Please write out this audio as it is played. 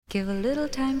Give a little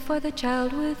time for the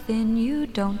child within you.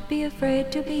 Don't be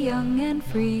afraid to be young and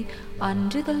free.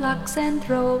 Undo the locks and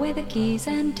throw away the keys,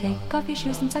 and take off your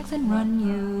shoes and socks and run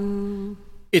you.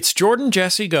 It's Jordan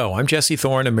Jesse Go. I'm Jesse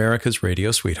Thorne, America's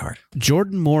radio sweetheart.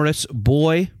 Jordan Morris,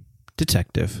 boy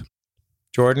detective.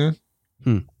 Jordan,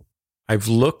 I've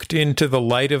looked into the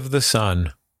light of the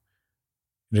sun,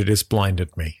 and it has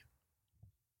blinded me.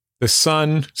 The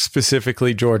sun,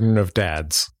 specifically, Jordan, of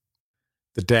dads.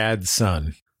 The dad's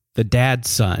son. The dad's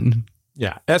son.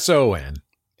 Yeah, S-O-N.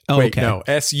 Oh, Wait, okay. no,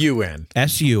 S-U-N.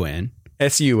 S-U-N.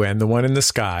 S-U-N, the one in the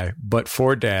sky, but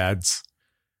for dads.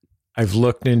 I've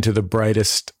looked into the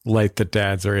brightest light that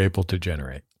dads are able to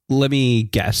generate. Let me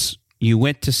guess. You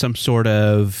went to some sort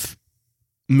of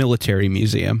military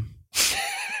museum.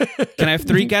 Can I have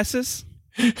three guesses?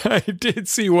 I did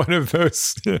see one of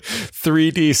those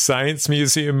 3D science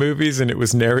museum movies, and it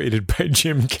was narrated by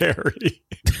Jim Carrey.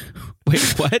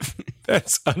 Wait, what?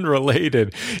 That's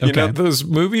unrelated. You know those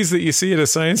movies that you see at a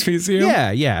science museum?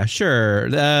 Yeah, sure.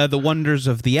 The Wonders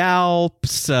of the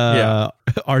Alps,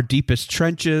 Our Deepest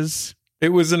Trenches. It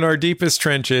was in Our Deepest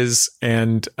Trenches,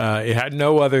 and it had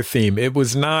no other theme. It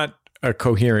was not a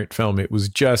coherent film. It was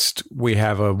just, we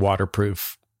have a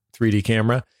waterproof 3D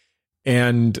camera.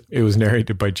 And it was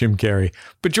narrated by Jim Carrey.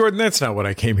 But Jordan, that's not what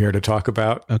I came here to talk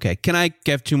about. Okay. Can I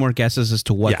give two more guesses as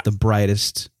to what the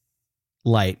brightest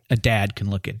light a dad can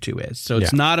look into is? So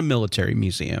it's not a military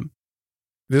museum.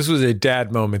 This was a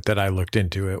dad moment that I looked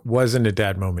into. It wasn't a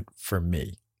dad moment for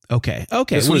me. Okay.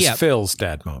 This was Phil's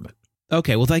dad moment.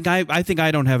 Okay. Well, I think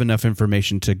I don't have enough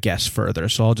information to guess further,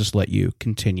 so I'll just let you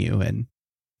continue. And,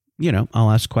 I'll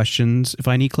ask questions if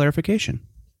I need clarification.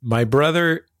 My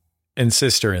brother and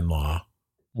sister-in-law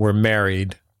were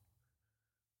married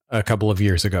a couple of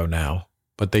years ago now,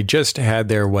 but they just had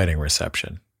their wedding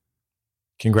reception.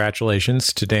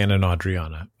 Congratulations to Dan and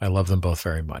Adriana. I love them both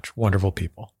very much. Wonderful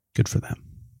people. Good for them.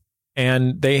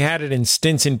 And they had it in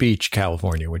Stinson Beach,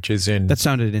 California, which is in... That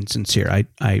sounded insincere.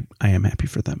 I am happy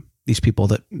for them. These people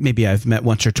that maybe I've met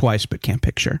once or twice but can't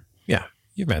picture. Yeah,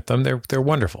 you've met them. They're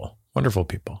wonderful. Wonderful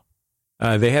people.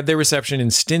 They had their reception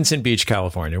in Stinson Beach,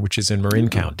 California, which is in Marin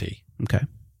County. Okay.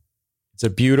 It's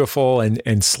a beautiful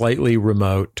and slightly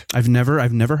remote. I've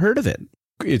never heard of it.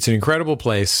 It's an incredible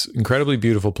place, incredibly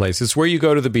beautiful place. It's where you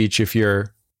go to the beach if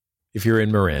you're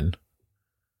in Marin.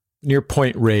 Near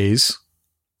Point Reyes.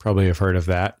 Probably have heard of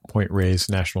that. Point Reyes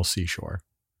National Seashore.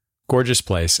 Gorgeous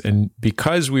place. And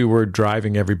because we were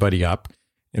driving everybody up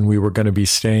and we were going to be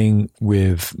staying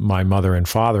with my mother and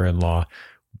father-in-law,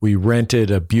 we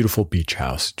rented a beautiful beach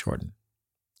house, Jordan.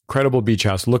 Incredible beach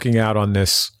house looking out on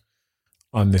this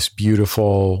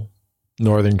beautiful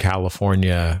Northern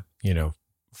California,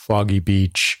 foggy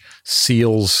beach,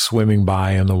 seals swimming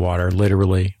by in the water,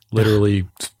 literally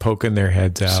poking their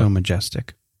heads out. So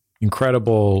majestic.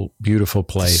 Incredible, beautiful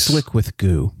place. Slick with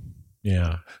goo.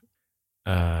 Yeah.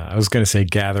 I was going to say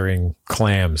gathering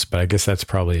clams, but I guess that's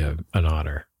probably an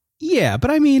honor. Yeah,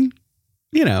 but I mean,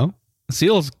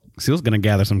 Seal's going to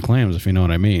gather some clams, if you know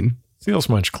what I mean. Seal's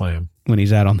munch clam. When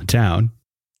he's out on the town.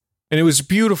 And it was a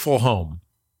beautiful home.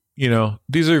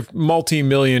 These are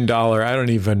multi-million-dollar, I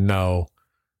don't even know.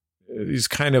 These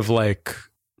kind of like...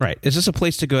 Right. Is this a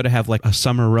place to go to have like a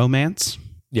summer romance?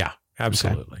 Yeah,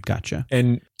 absolutely. Okay, gotcha.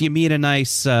 And you meet a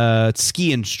nice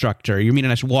ski instructor. You meet a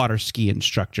nice water ski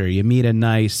instructor. You meet a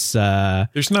nice...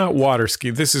 There's not water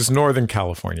ski. This is Northern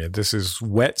California. This is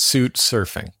wetsuit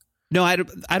surfing. No, I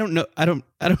don't know.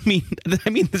 I mean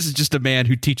this is just a man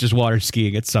who teaches water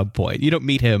skiing at some point. You don't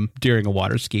meet him during a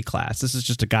water ski class. This is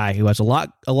just a guy who has a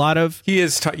lot of... He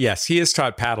has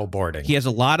taught paddle boarding. He has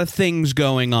a lot of things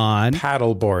going on.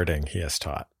 Paddle boarding he has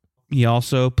taught. He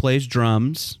also plays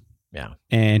drums. Yeah.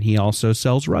 And he also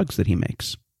sells rugs that he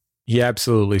makes. He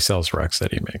absolutely sells rugs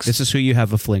that he makes. This is who you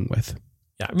have a fling with.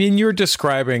 Yeah, I mean, you're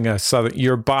describing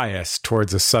you're biased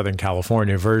towards a Southern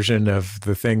California version of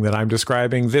the thing that I'm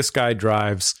describing. This guy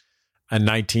drives a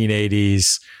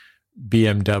 1980s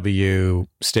BMW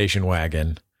station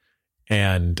wagon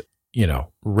and,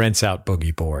 rents out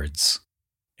boogie boards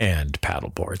and paddle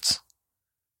boards.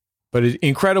 But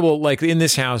incredible, like in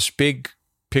this house, big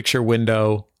picture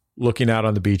window looking out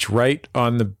on the beach, right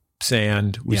on the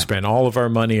sand. We spent all of our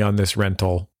money on this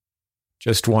rental.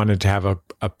 Just wanted to have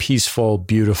a peaceful,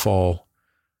 beautiful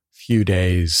few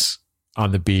days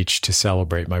on the beach to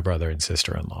celebrate my brother and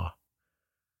sister-in-law.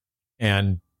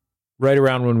 And right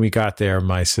around when we got there,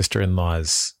 my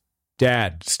sister-in-law's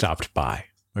dad stopped by.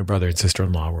 My brother and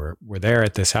sister-in-law were there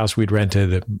at this house we'd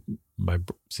rented. My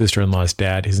sister-in-law's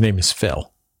dad, his name is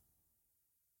Phil.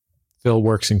 Phil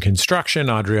works in construction.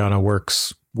 Adriana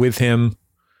works with him.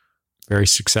 Very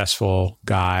successful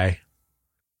guy.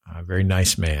 a very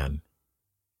nice man.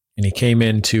 And he came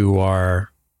into our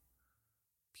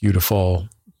beautiful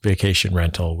vacation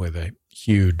rental with a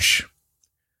huge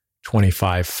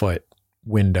 25-foot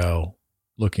window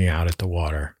looking out at the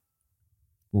water.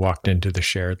 Walked into the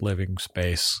shared living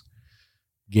space,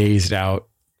 gazed out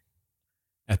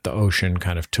at the ocean,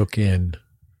 kind of took in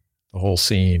the whole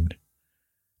scene,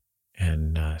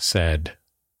 and said,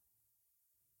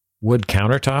 "Wood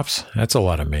countertops? That's a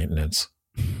lot of maintenance."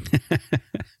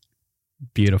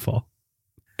 Beautiful.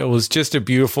 It was just a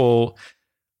beautiful...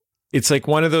 It's like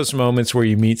one of those moments where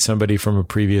you meet somebody from a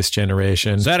previous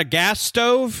generation. Is that a gas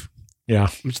stove? Yeah.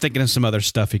 I'm just thinking of some other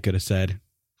stuff he could have said.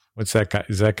 What's that guy?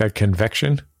 Is that guy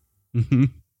convection? Mm-hmm.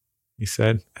 He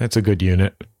said, "That's a good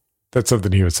unit." That's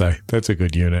something he would say. That's a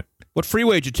good unit. What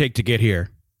freeway did you take to get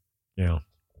here? Yeah.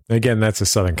 Again, that's a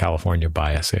Southern California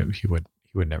bias. He would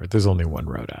never. There's only one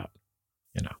road out.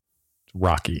 You know, it's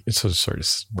rocky. It's a sort of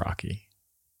rocky,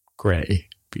 gray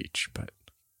beach, but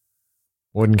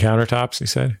wooden countertops. He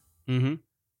said, Mm-hmm.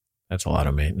 "That's a lot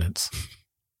of maintenance."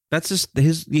 That's just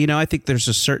his. I think there's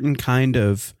a certain kind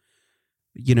of,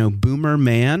 boomer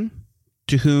man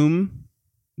to whom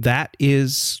that's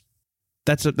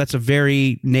a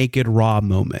very naked, raw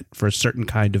moment for a certain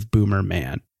kind of boomer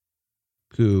man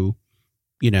who,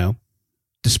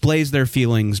 displays their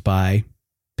feelings by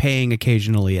paying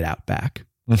occasionally at Outback.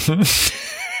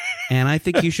 And I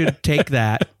think you should take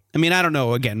that. I mean, I don't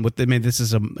know. Again, this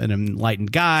is an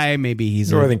enlightened guy. Maybe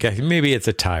he's maybe it's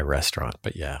a Thai restaurant,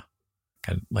 but yeah,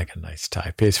 kind of like a nice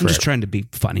Thai. Pays for I'm just trying to be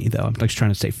funny, though. I'm just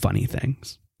trying to say funny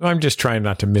things. I'm just trying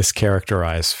not to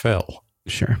mischaracterize Phil.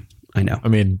 Sure, I know. I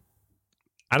mean,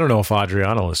 I don't know if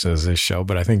Adriano listens to this show,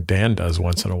 but I think Dan does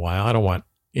once in a while. I don't want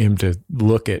him to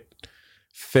look at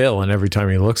Phil, and every time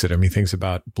he looks at him, he thinks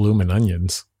about blooming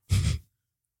onions.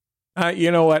 You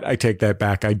know what? I take that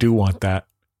back. I do want that.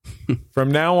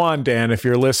 From now on, Dan, if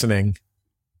you're listening,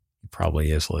 he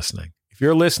probably is listening. If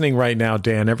you're listening right now,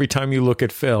 Dan, every time you look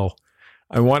at Phil,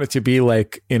 I want it to be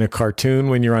like in a cartoon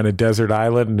when you're on a desert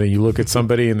island and then you look at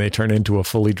somebody and they turn into a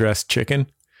fully dressed chicken.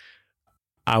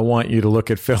 I want you to look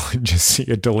at Phil and just see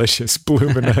a delicious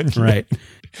blooming onion. Right.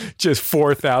 Just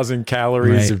 4,000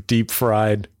 calories of deep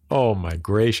fried. Oh, my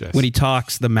gracious. When he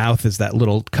talks, the mouth is that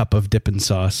little cup of dipping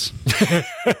sauce.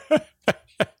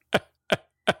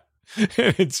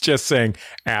 It's just saying,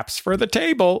 apps for the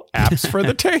table, apps for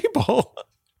the table.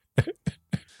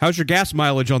 How's your gas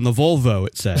mileage on the Volvo,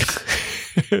 it says.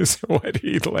 Is what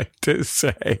he'd like to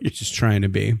say. He's just trying to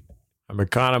be. I'm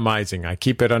economizing. I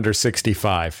keep it under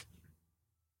 65.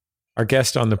 Our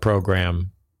guest on the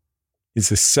program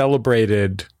is a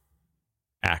celebrated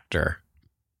actor.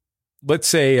 Let's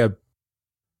say a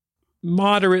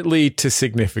moderately to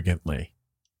significantly.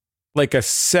 Like a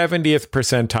 70th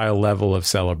percentile level of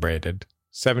celebrated.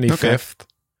 75th. Okay.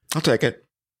 I'll take it.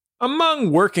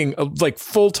 Among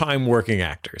full-time working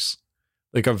actors.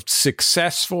 Like a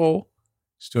successful,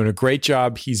 he's doing a great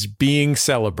job. He's being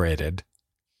celebrated.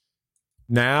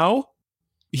 Now,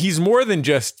 he's more than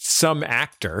just some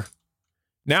actor.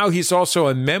 Now he's also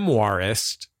a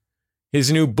memoirist.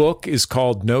 His new book is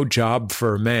called No Job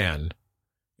for a Man.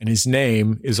 And his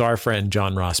name is our friend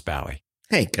John Ross Bowie.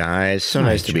 Hey, guys. So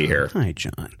nice to be here. Hi,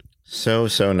 John. So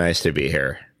nice to be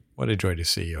here. What a joy to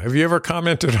see you. Have you ever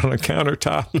commented on a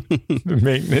countertop?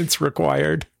 Maintenance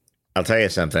required? I'll tell you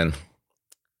something.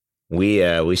 We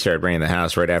started bringing the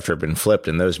house right after it had been flipped,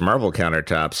 and those marble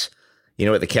countertops, you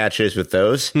know what the catch is with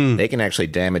those? They can actually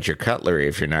damage your cutlery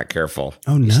if you're not careful.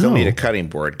 Oh, no. You still need a cutting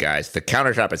board, guys. The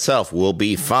countertop itself will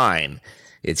be fine.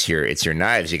 It's your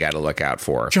knives you got to look out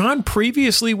for. John,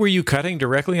 previously, were you cutting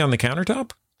directly on the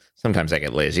countertop? Sometimes I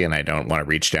get lazy and I don't want to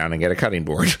reach down and get a cutting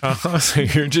board. So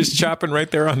you're just chopping right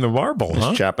there on the marble, huh?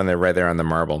 Just chopping there right there on the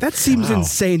marble. That seems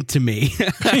insane to me.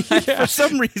 For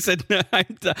some reason,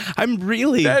 I'm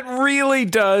really... That really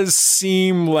does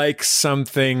seem like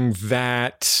something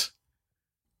that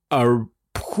a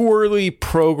poorly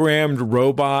programmed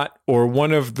robot or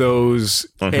one of those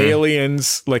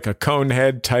aliens, like a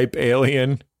Conehead type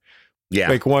alien,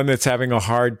 like one that's having a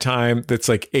hard time, that's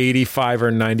like 85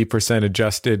 or 90%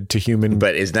 adjusted to human,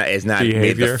 but is not behavior.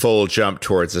 Made the full jump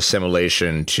towards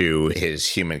assimilation to his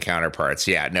human counterparts.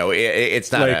 Yeah, no,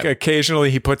 it's not. Like occasionally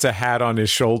he puts a hat on his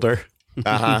shoulder.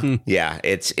 Yeah,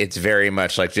 it's very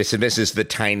much like this is the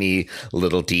tiny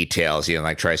little details,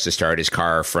 like tries to start his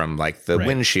car from like the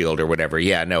windshield or whatever.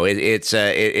 Yeah, no,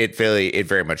 it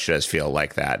very much does feel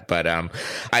like that. But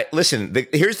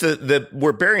here's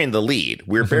we're burying the lead.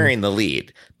 We're burying the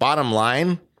lead. Bottom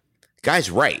line, guy's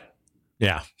right.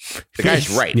 Yeah. The guy's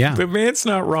right. Yeah. The man's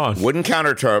not wrong. Wooden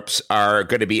countertops are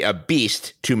going to be a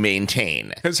beast to maintain.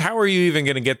 Because how are you even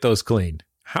going to get those clean?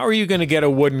 How are you going to get a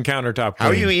wooden countertop clean? How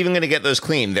are you even going to get those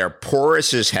clean? They're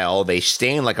porous as hell. They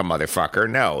stain like a motherfucker.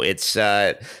 No, it's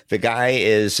the guy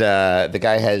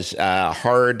has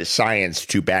hard science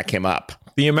to back him up.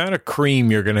 The amount of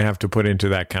cream you're going to have to put into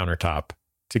that countertop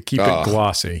to keep it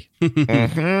glossy.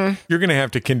 Mm-hmm. You're going to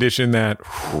have to condition that.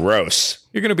 Gross.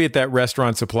 You're going to be at that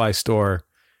restaurant supply store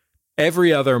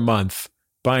every other month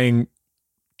buying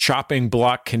chopping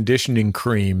block conditioning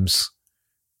creams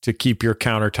to keep your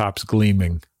countertops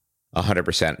gleaming.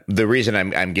 100%. The reason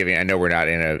I'm giving, I know we're not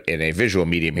in a visual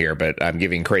medium here, but I'm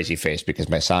giving crazy face because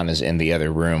my son is in the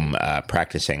other room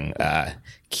practicing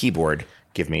keyboard.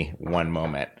 Give me one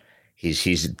moment.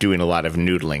 He's doing a lot of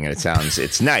noodling, and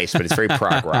it's nice, but it's very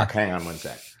prog rock. Hang on one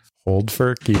sec. Hold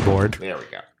for keyboard. There we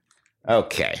go.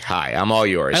 Okay. Hi, I'm all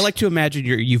yours. I like to imagine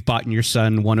you've bought your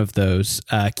son one of those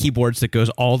keyboards that goes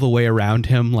all the way around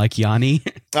him like Yanni.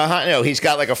 No, he's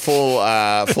got like a full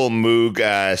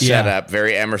Moog setup.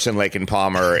 Very Emerson, Lake and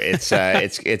Palmer.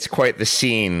 It's quite the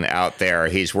scene out there.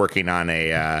 He's working on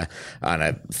a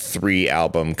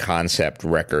 3-album concept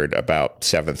record about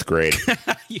 7th grade.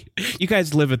 You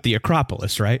guys live at the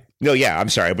Acropolis, right? No, yeah. I'm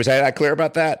sorry. Was I not clear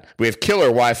about that? We have killer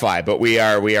Wi-Fi, but we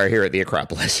are here at the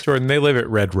Acropolis. Jordan, they live at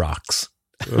Red Rocks.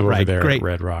 Right. There Great. at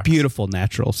Red Rocks. Beautiful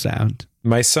natural sound.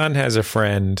 My son has a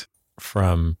friend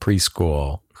from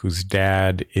preschool whose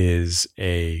dad is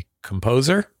a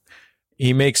composer.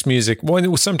 He makes music,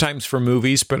 well, sometimes for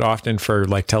movies, but often for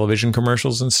like television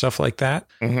commercials and stuff like that.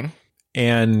 Mm-hmm.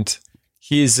 And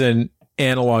he's an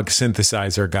analog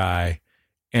synthesizer guy.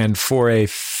 And for a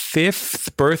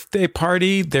 5th birthday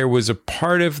party, there was a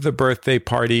part of the birthday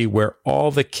party where all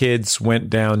the kids went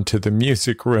down to the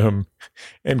music room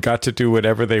and got to do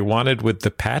whatever they wanted with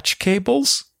the patch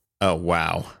cables. Oh,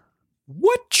 wow.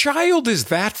 What child is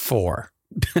that for?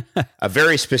 A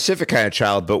very specific kind of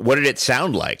child, but what did it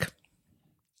sound like?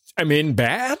 I mean,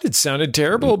 bad. It sounded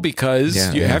terrible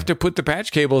because you have to put the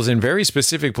patch cables in very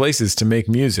specific places to make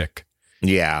music.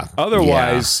 Yeah.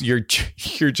 Otherwise, you're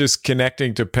just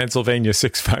connecting to Pennsylvania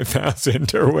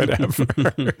 65000 or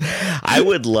whatever. I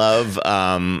would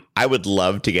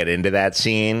love to get into that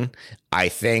scene, I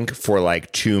think, for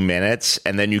like 2 minutes,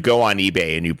 and then you go on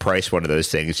eBay and you price one of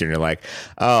those things and you're like,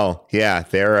 oh yeah,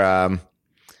 they're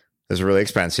really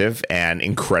expensive and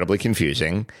incredibly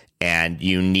confusing. And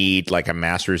you need like a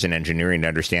master's in engineering to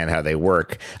understand how they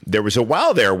work. There was a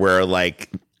while there where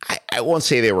like, I won't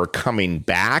say they were coming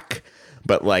back,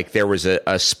 but like there was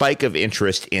a spike of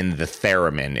interest in the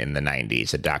theremin in the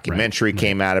 90s. A documentary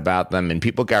came out about them and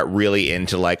people got really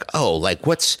into like, oh, like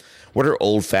what are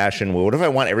old fashioned? What if I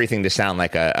want everything to sound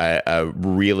like a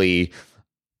really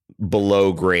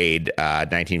below grade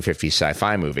 1950s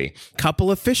sci-fi movie?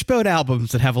 Couple of Fishbone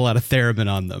albums that have a lot of theremin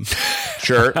on them.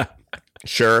 Sure.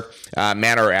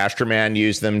 Man or Astroman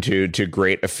used them to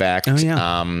great effect. Oh,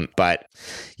 yeah. But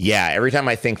yeah, every time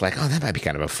I think like, oh, that might be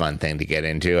kind of a fun thing to get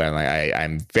into,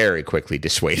 I'm very quickly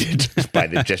dissuaded by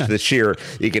just the sheer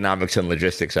economics and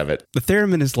logistics of it. The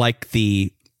theremin is like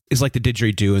the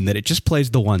didgeridoo in that it just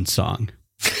plays the one song.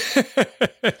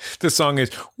 The song is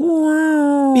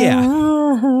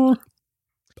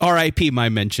R.I.P. my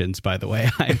mentions, by the way.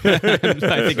 I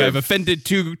think I've offended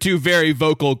two very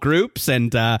vocal groups,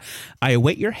 and I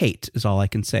await your hate is all I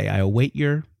can say. I await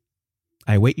your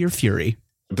fury.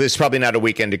 This is probably not a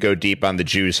weekend to go deep on the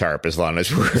Jews harp as long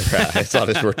as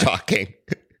we're talking.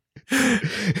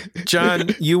 John,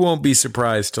 you won't be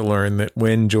surprised to learn that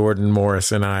when Jordan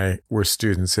Morris and I were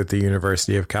students at the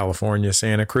University of California,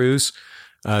 Santa Cruz,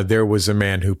 there was a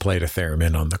man who played a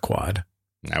theremin on the quad.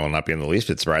 I will not be in the least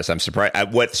bit surprised. I'm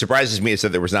surprised. What surprises me is that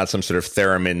there was not some sort of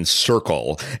theremin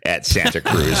circle at Santa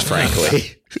Cruz,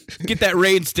 frankly. Get that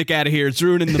rain stick out of here. It's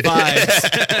ruining the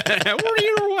vibes.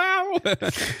 Wow.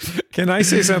 Can I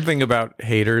say something about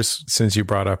haters since you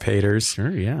brought up haters?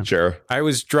 Sure, yeah. Sure. I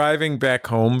was driving back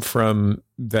home from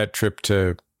that trip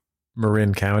to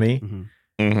Marin County.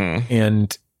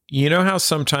 And you know how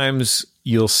sometimes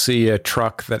you'll see a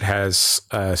truck that has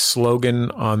a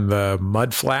slogan on the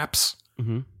mud flaps?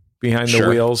 Behind the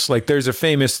wheels. Like there's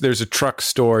a truck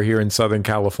store here in Southern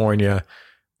California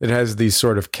that has these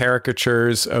sort of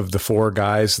caricatures of the 4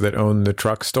 guys that own the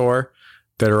truck store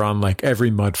that are on like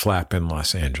every mud flap in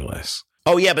Los Angeles.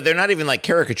 Oh yeah, but they're not even like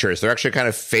caricatures. They're actually kind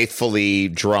of faithfully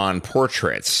drawn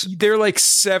portraits. They're like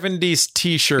 70s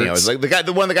t-shirts. You know, it's like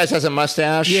the one of the guys has a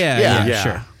mustache. Yeah.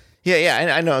 Sure.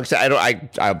 Yeah, I know.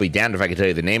 I'll be damned if I can tell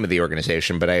you the name of the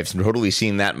organization, but I have totally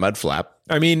seen that mud flap.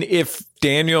 I mean, if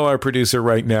Daniel, our producer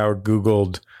right now,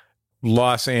 Googled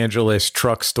Los Angeles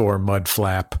truck store mud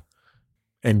flap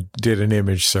and did an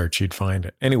image search, he'd find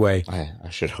it. Anyway. I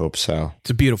should hope so. It's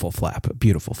a beautiful flap.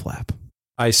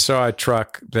 I saw a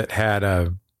truck that had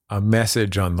a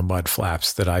message on the mud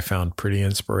flaps that I found pretty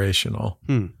inspirational.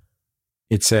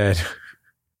 It said,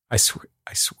 I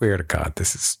swear to God,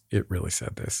 it really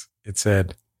said this. It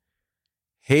said,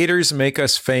 "Haters make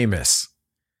us famous.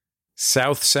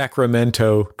 South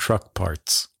Sacramento truck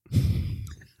parts."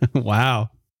 Wow.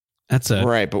 That's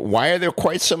right. But why are there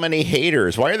quite so many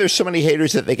haters? Why are there so many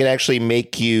haters that they could actually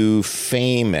make you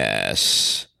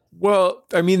famous? Well,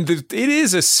 I mean,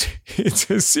 it's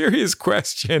a serious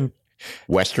question.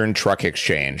 Western Truck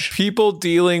Exchange. People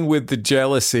dealing with the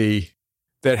jealousy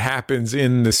that happens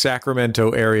in the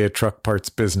Sacramento area truck parts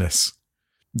business.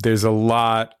 There's a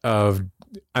lot of,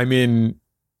 I mean,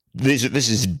 this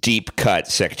is deep cut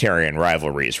sectarian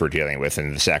rivalries we're dealing with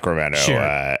in the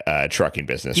Sacramento trucking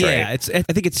business, right? Yeah,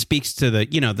 I think it speaks to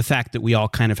the fact that we all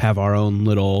kind of have our own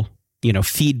little,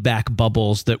 feedback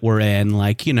bubbles that we're in.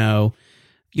 Like,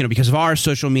 because of our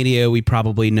social media, we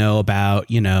probably know about,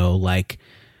 like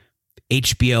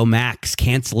HBO Max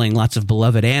canceling lots of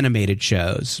beloved animated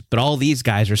shows. But all these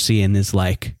guys are seeing is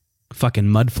like fucking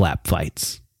mud flap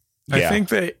fights. I think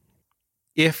that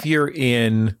if you're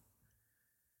in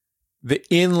the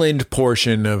inland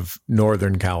portion of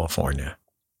Northern California,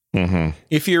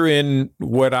 if you're in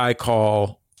what I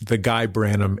call the Guy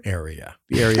Branum area,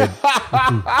 the area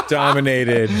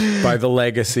dominated by the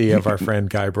legacy of our friend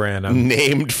Guy Branum,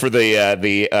 named for the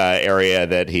area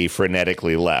that he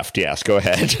frenetically left. Yes, go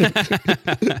ahead.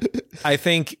 I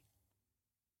think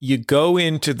you go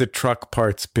into the truck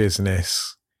parts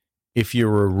business if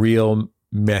you're a real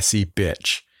messy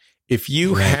bitch. If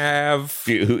you have...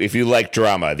 If you like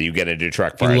drama, you get into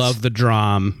truck parts. You love the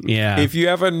drama, yeah. If you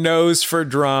have a nose for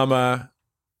drama,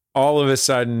 all of a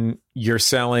sudden you're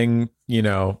selling,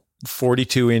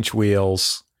 42-inch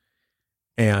wheels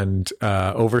and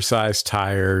oversized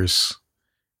tires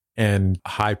and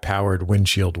high-powered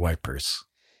windshield wipers.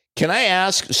 Can I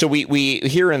ask, so we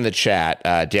here in the chat,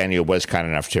 Daniel was kind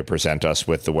enough to present us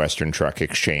with the Western Truck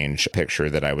Exchange picture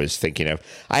that I was thinking of.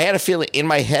 I had a feeling in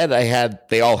my head,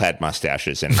 they all had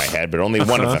mustaches in my head, but only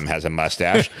one of them has a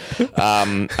mustache.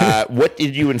 What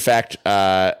did you in fact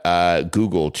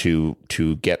Google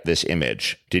to get this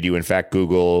image? Did you in fact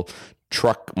Google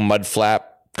truck mud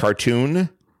flap cartoon?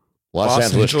 Los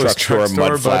Angeles truck store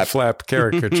mud flap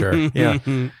caricature.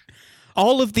 Yeah.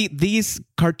 All of these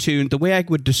cartoons, the way I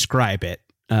would describe it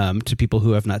to people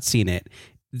who have not seen it,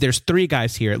 there's three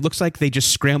guys here. It looks like they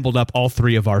just scrambled up all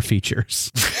three of our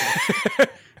features.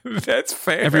 That's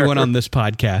fair. Everyone on this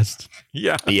podcast.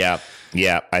 Yeah.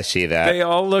 Yeah, I see that. They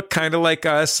all look kind of like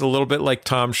us, a little bit like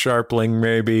Tom Sharpling,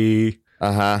 maybe.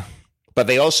 But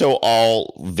they also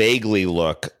all vaguely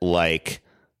look like...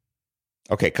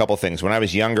 Okay, a couple things. When I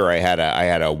was younger, I had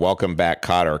a Welcome Back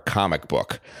Kotter comic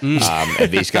book. And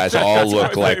these guys all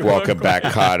look like Welcome Back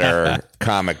Kotter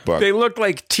comic book. They look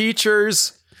like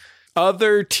teachers,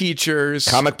 other teachers.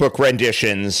 Comic book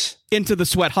renditions. Into the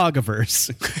Sweat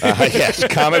Hogiverse. Yes,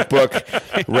 comic book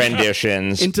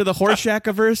renditions. Into the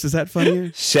Horseshackiverse. Is that funnier?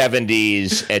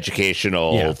 70s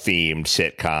educational themed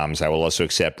sitcoms. I will also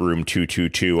accept Room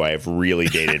 222. I have really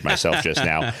dated myself just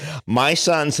now. My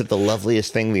son said the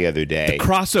loveliest thing the other day. The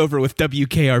crossover with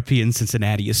WKRP in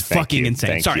Cincinnati is fucking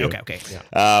insane. Sorry. Okay.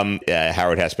 Yeah.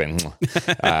 Howard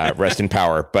Hesping. Rest in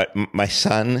power. But my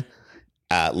son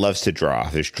loves to draw.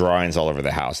 There's drawings all over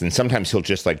the house. And sometimes he'll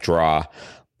just draw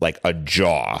like a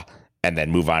jaw and then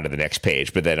move on to the next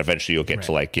page. But then eventually you'll get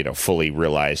to fully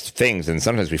realized things. And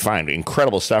sometimes we find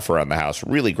incredible stuff around the house,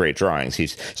 really great drawings.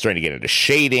 He's starting to get into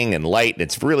shading and light, and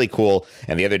it's really cool.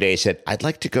 And the other day he said, I'd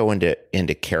like to go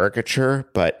into caricature,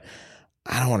 but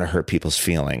I don't want to hurt people's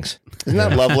feelings. Isn't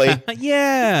that lovely?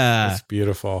 Yeah. It's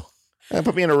beautiful. That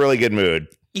put me in a really good mood.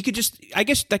 You could I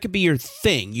guess that could be your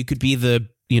thing. You could be the,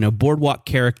 boardwalk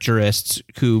characterists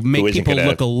who make people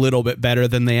look a little bit better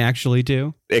than they actually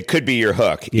do. It could be your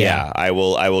hook. Yeah. I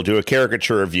will do a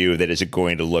caricature of you that isn't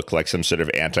going to look like some sort of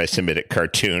anti-Semitic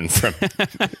cartoon from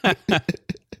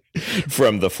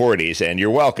from the 40s, and you're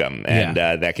welcome. And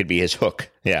that could be his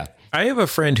hook. Yeah. I have a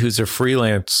friend who's a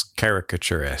freelance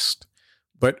caricaturist,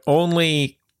 but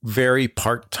only very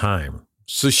part-time.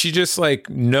 So she just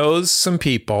knows some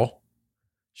people.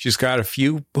 She's got a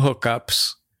few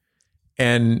hookups.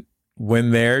 And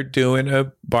when they're doing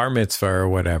a bar mitzvah or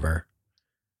whatever,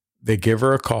 they give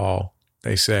her a call.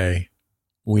 They say,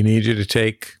 we need you to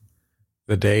take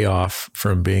the day off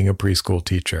from being a preschool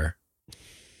teacher.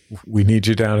 We need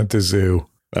you down at the zoo.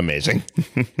 Amazing.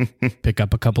 Pick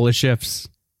up a couple of shifts.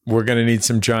 We're going to need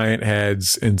some giant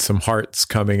heads and some hearts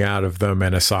coming out of them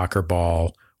and a soccer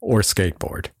ball or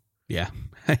skateboard. Yeah.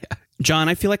 John,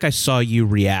 I feel like I saw you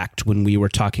react when we were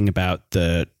talking about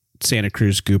the Santa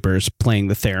Cruz Goobers playing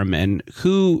the theremin.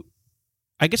 Who,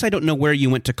 I guess I don't know where you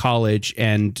went to college,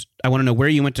 and I want to know where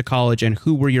you went to college and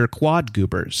who were your quad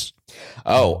Goobers?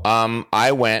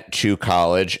 I went to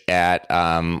college at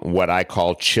what I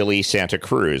call chilly Santa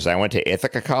Cruz. I went to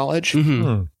Ithaca College,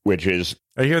 which is...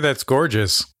 I hear that's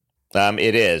gorgeous.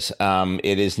 It is.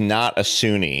 It is not a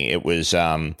SUNY. It was...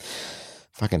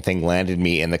 fucking thing landed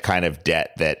me in the kind of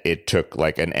debt that it took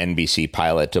like an NBC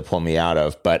pilot to pull me out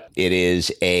of. But it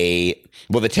is the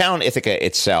town Ithaca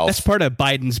itself. That's part of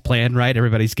Biden's plan, right?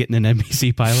 Everybody's getting an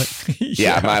NBC pilot.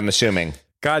 Yeah, I'm assuming.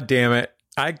 God damn it.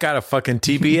 I got a fucking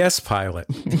TBS pilot.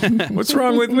 What's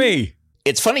wrong with me?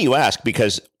 It's funny you ask,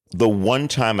 because the one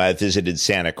time I visited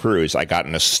Santa Cruz, I got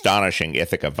an astonishing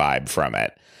Ithaca vibe from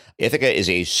it. Ithaca is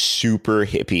a super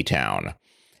hippie town.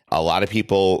 A lot of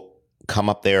people come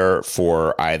up there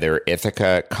for either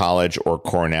Ithaca College or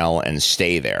Cornell and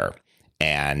stay there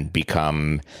and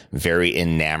become very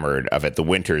enamored of it. The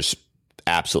winters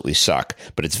absolutely suck,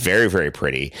 but it's very, very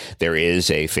pretty. There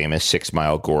is a famous 6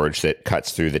 Mile Gorge that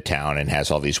cuts through the town and has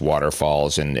all these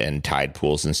waterfalls and tide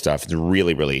pools and stuff. It's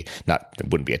really, really not, it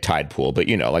wouldn't be a tide pool, but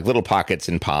like little pockets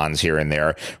and ponds here and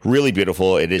there. Really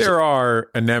beautiful. It is. There are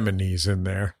anemones in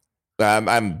there.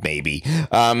 Maybe.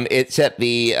 It's at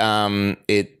the,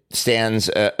 it stands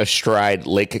astride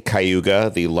Lake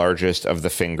Cayuga, the largest of the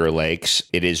Finger Lakes.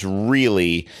 It is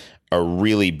really a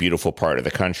really beautiful part of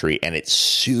the country, and it's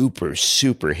super,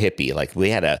 super hippie. Like we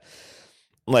had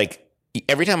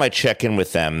every time I check in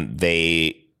with them,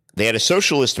 they had a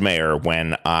socialist mayor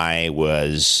when I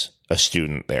was a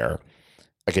student there.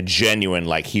 Like a genuine,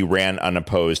 he ran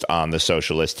unopposed on the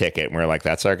socialist ticket. And we're like,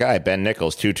 that's our guy, Ben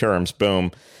Nichols, 2 terms,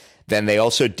 boom. Then they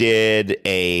also had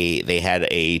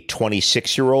a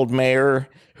 26-year-old mayor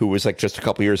who was just a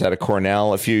couple years out of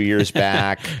Cornell a few years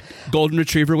back. Golden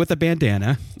Retriever with a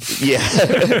bandana. Yeah.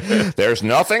 There's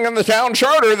nothing in the town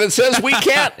charter that says we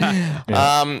can't.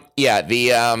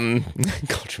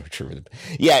 Golden Retriever.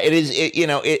 Yeah, it is.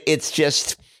 It's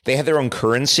just, they had their own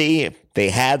currency.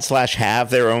 They had/have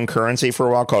their own currency for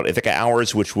a while called Ithaca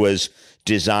Hours, which was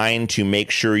designed to make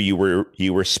sure you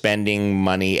were spending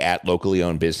money at locally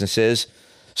owned businesses.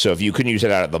 So if you couldn't use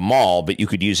it out at the mall, but you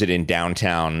could use it in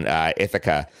downtown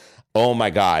Ithaca. Oh my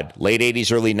God. Late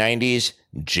 80s, early 90s,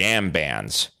 jam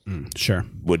bands sure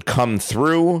would come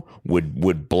through,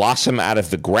 would blossom out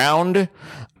of the ground.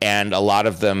 And a lot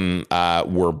of them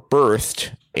were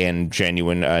birthed in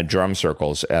genuine drum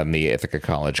circles on the Ithaca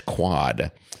College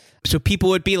quad. So people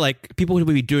would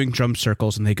be doing drum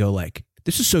circles and they go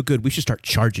this is so good, we should start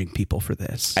charging people for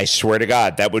this. I swear to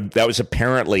God, that was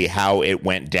apparently how it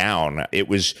went down.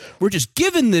 We're just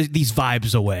giving these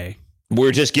vibes away.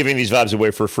 We're just giving these vibes away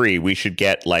for free. We should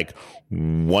get one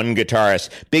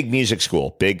guitarist, big music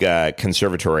school, big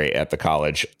conservatory at the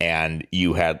college. And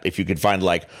if you could find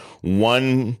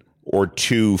one or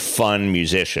 2 fun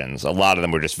musicians. A lot of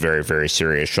them were just very, very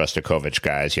serious Shostakovich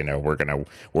guys. We're working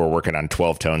on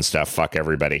 12-tone stuff. Fuck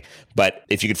everybody. But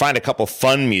if you could find a couple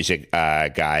fun music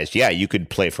guys, yeah, you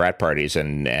could play frat parties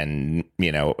and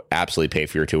absolutely pay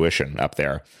for your tuition up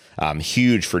there.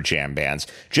 Huge for jam bands,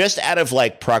 just out of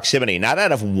proximity, not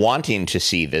out of wanting to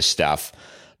see this stuff,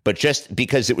 but just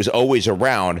because it was always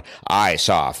around. I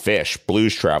saw Fish,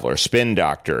 Blues Traveler, Spin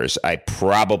Doctors. I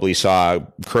probably saw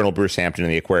Colonel Bruce Hampton in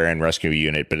the Aquarian Rescue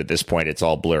Unit, but at this point it's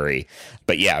all blurry.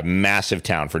 But yeah, massive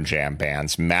town for jam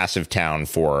bands, massive town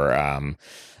for,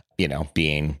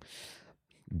 being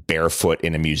barefoot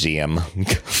in a museum.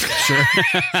 Sure.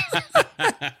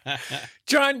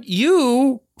 John,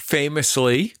 you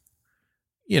famously,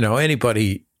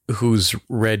 anybody who's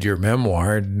read your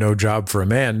memoir, No Job for a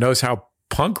Man, knows how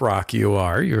punk rock you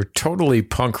are. You're totally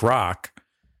punk rock.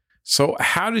 So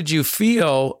how did you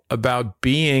feel about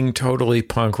being totally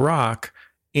punk rock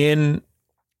in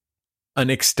an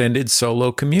extended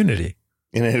solo community?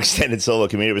 In an extended solo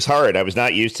community, it was hard. I was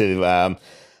not used to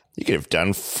you could have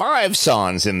done 5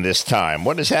 songs in this time.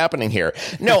 What is happening here?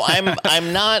 No,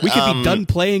 I'm not. We could be done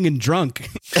playing and drunk.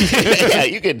 Yeah,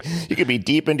 you could be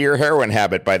deep into your heroin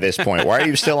habit by this point. Why are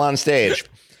you still on stage?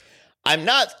 I'm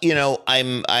not,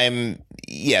 the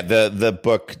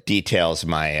book details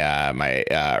my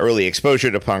early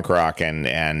exposure to punk rock and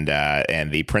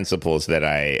the principles that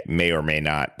I may or may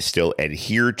not still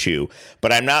adhere to,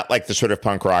 but I'm not the sort of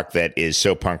punk rock that is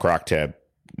so punk rock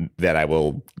that I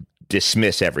will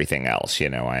dismiss everything else.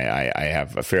 I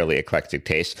have a fairly eclectic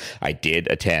taste. I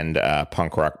did attend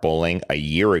punk rock bowling a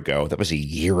year ago. That was a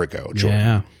year ago, Jordan.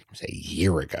 Yeah. It was a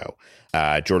year ago.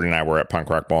 Jordan and I were at punk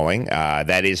rock bowling.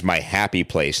 That is my happy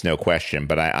place, no question,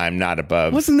 but I'm not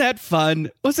above. Wasn't that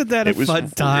fun? Wasn't that a fun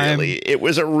time? It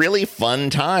was a really fun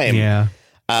time. Yeah.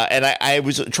 And I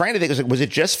was trying to think, was it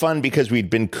just fun because we'd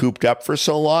been cooped up for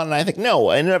so long? And I think,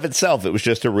 no, in and of itself, it was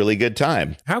just a really good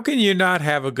time. How can you not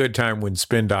have a good time when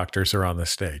Spin Doctors are on the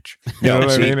stage? You know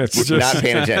what I mean? It's just not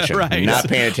paying attention. Right. Not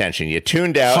paying attention. You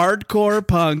tuned out. Hardcore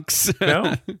punks.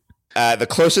 No. The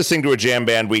closest thing to a jam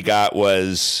band we got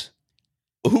was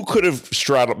who could have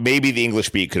straddled, maybe the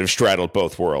English Beat could have straddled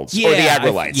both worlds, or the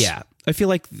Aggrolites. I feel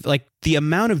like the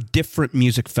amount of different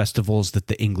music festivals that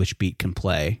the English Beat can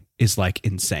play is like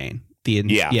insane. The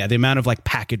amount of like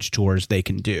package tours they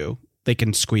can do, they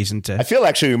can squeeze into. I feel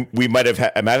actually we might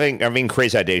have I'm having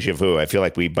crazy deja vu. I feel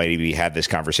like we might have had this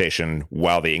conversation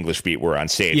while the English Beat were on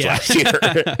stage last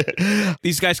year.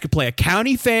 These guys could play a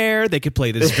county fair. They could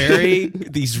play these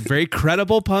very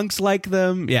credible punks like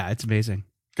them. Yeah, it's amazing.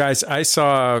 Guys, I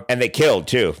saw... And they killed,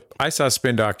 too. I saw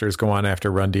Spin Doctors go on after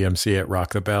Run DMC at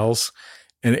Rock the Bells,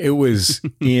 and it was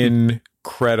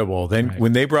incredible. Then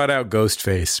when they brought out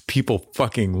Ghostface, people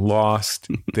fucking lost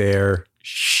their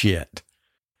shit.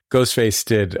 Ghostface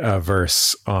did a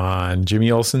verse on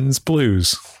Jimmy Olsen's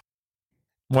Blues.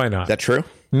 Why not? Is that true?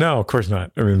 No, of course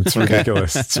not. I mean, it's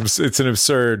ridiculous. It's an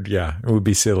absurd... Yeah, it would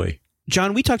be silly.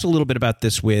 John, we talked a little bit about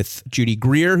this with Judy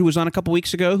Greer, who was on a couple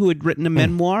weeks ago, who had written a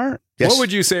memoir. Yes. What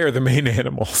would you say are the main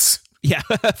animals? Yeah.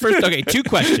 First, okay, 2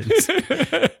 questions.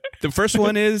 The first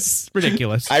one is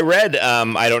ridiculous. I read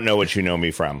I Don't Know What You Know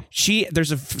Me From.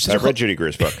 I read Judy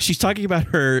Greer's book. She's talking about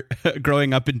her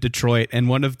growing up in Detroit, and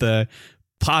one of the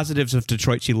positives of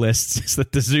Detroit she lists is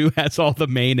that the zoo has all the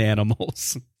Maine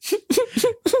animals.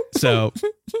 So,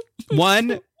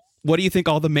 1... what do you think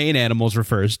all the Maine animals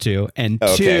refers to? And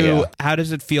 2, how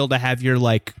does it feel to have your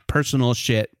like personal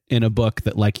shit in a book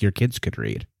that like your kids could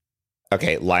read?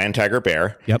 Okay, lion, tiger,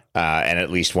 bear. Yep. And at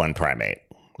least one primate.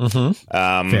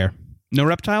 Mm-hmm. Fair. No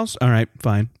reptiles? All right,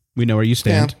 fine. We know where you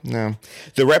stand. No.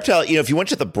 The reptile, if you went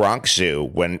to the Bronx Zoo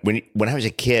when I was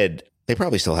a kid, they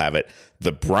probably still have it.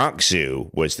 The Bronx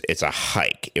Zoo it's a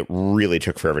hike. It really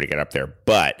took forever to get up there,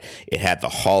 but it had the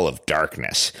Hall of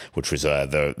Darkness, which was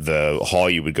the hall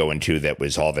you would go into that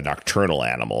was all the nocturnal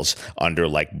animals under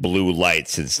like blue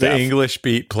lights and stuff. The English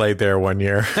Beat played there one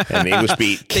year, and the English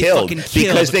Beat killed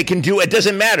because they can do it.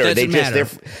 Doesn't matter.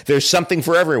 There's something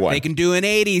for everyone. They can do an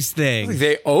 80s thing.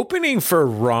 They opening for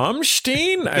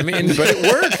Rammstein. I mean, but it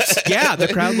worked. Yeah,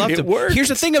 the crowd loved it. Worked. Here's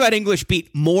the thing about English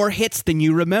Beat: more hits than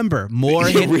you remember. More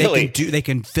hits. Really? They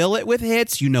can fill it with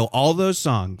hits. You know all those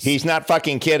songs. He's not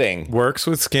fucking kidding. Works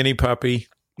with Skinny Puppy.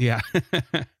 Yeah.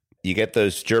 You get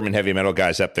those German heavy metal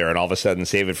guys up there, and all of a sudden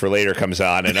Save It for Later comes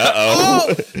on, and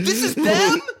oh, this is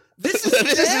them? This is them?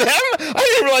 I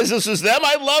didn't realize this was them.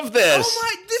 I love this. Oh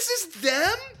my, this is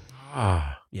them?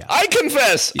 Yeah. I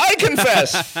confess.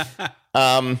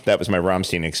 That was my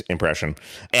Rammstein impression.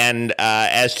 And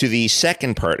as to the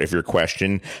second part of your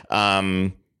question,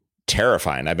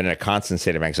 terrifying. I've been in a constant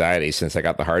state of anxiety since I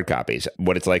got the hard copies.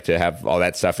 What it's like to have all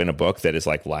that stuff in a book that is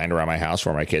like lying around my house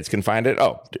where my kids can find it.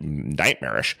 Oh,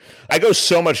 nightmarish. I go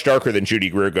so much darker than Judy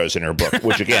Greer goes in her book,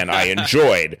 which again, I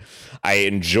enjoyed. I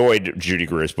enjoyed Judy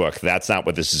Greer's book. That's not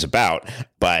what this is about.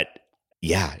 But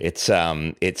yeah, it's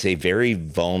a very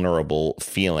vulnerable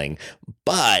feeling.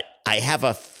 But I have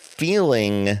a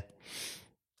feeling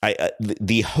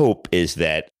the hope is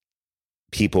that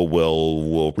people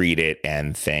will read it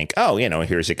and think, oh,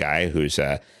 here's a guy who's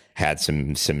had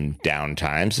some down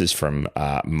times, is from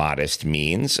modest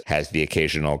means, has the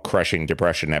occasional crushing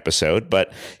depression episode,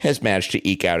 but has managed to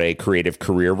eke out a creative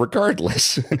career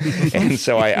regardless. And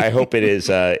so I hope it is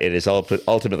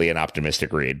ultimately an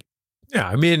optimistic read. Yeah,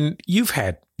 I mean, you've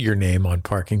had your name on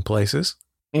parking places.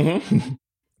 Mm-hmm.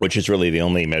 Which is really the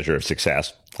only measure of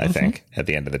success, I think, at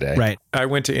the end of the day. Right. I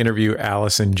went to interview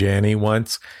Allison Janney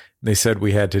once. They said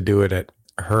we had to do it at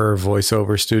her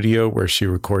voiceover studio where she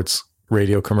records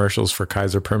radio commercials for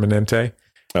Kaiser Permanente.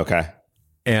 Okay.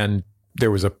 And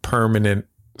there was a permanent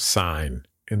sign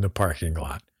in the parking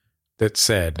lot that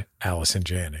said Allison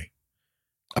Janney.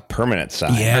 A permanent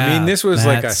sign? Yeah. I mean, this was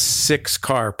like a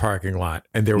 6-car parking lot.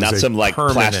 And there was not some like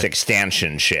permanent plastic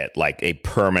stanchion shit, like a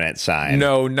permanent sign.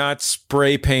 No, not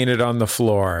spray painted on the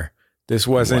floor. This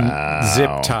wasn't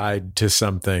zip tied to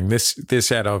something. This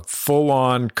had a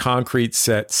full-on concrete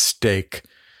set stake.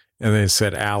 And then it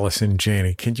said Allison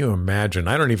Janney. Can you imagine?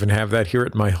 I don't even have that here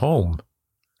at my home.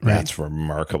 Right. That's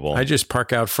remarkable. I just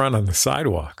park out front on the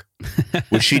sidewalk.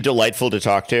 Was she delightful to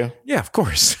talk to? Yeah, of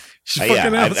course. She's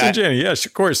fucking Allison Janney. Yes,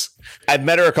 of course. I've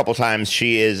met her a couple times.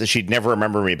 She'd never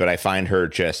remember me, but I find her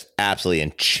just absolutely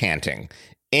enchanting.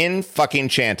 In fucking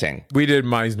chanting. We did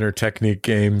Meisner Technique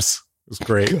games. It was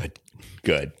great.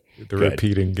 Good. The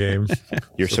repeating game.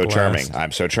 You're so charming.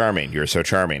 I'm so charming. You're so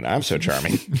charming. I'm so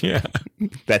charming. Yeah.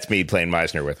 That's me playing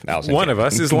Meisner with Allison. One of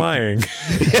us is lying.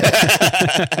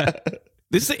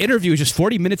 This interview is just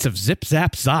 40 minutes of zip,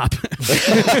 zap, zop.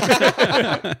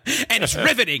 And it's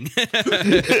riveting.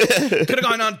 Could have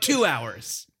gone on 2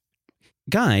 hours.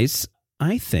 Guys,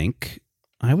 I think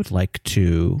I would like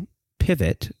to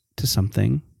pivot to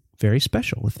something very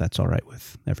special, if that's all right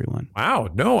with everyone. Wow.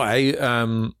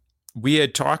 No, we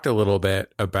had talked a little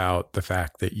bit about the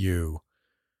fact that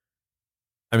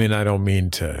I don't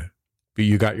mean to, but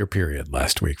you got your period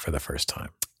last week for the first time.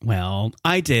 Well,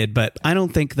 I did, but I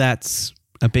don't think that's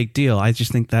a big deal. I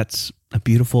just think that's a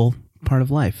beautiful part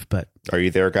of life. But are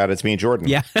you there, God? It's me, Jordan.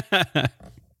 Yeah.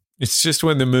 It's just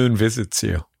when the moon visits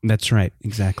you. That's right.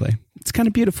 Exactly. It's kind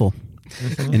of beautiful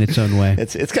in its own way.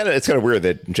 It's kind of weird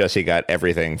that Jesse got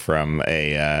everything from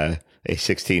a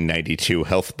 1692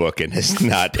 health book and has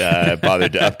not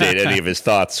bothered to update any of his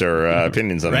thoughts or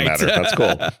opinions on the matter. That's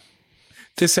cool.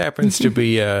 This happens to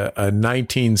be a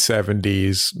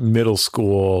 1970s middle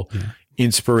school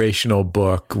inspirational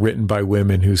book written by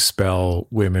women who spell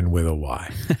women with a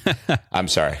Y. I'm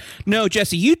sorry. No,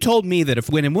 Jesse, you told me that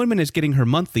when a woman is getting her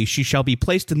monthly, she shall be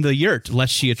placed in the yurt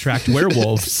lest she attract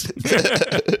werewolves.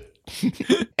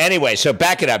 Anyway, so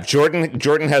back it up.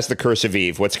 Jordan has the Curse of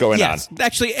Eve. What's going on?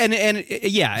 Actually, and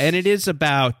it is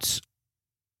about,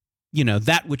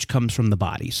 that which comes from the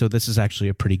body. So this is actually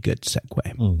a pretty good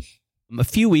segue. A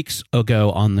few weeks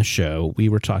ago on the show, we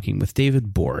were talking with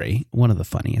David Borey, one of the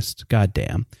funniest.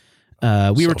 Goddamn.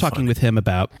 We were talking with him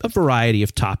about a variety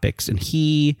of topics, and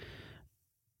he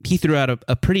threw out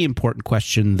a pretty important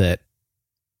question that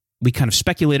we kind of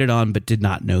speculated on but did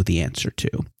not know the answer to.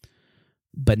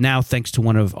 But now, thanks to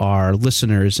one of our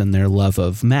listeners and their love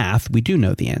of math, we do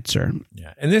know the answer.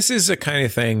 Yeah. And this is the kind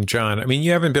of thing, John,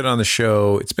 you haven't been on the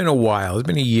show. It's been a while. It's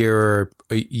been a year,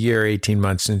 18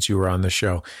 months since you were on the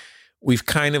show. We've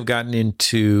kind of gotten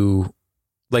into,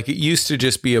 it used to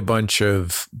just be a bunch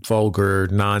of vulgar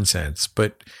nonsense,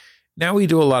 but now we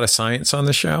do a lot of science on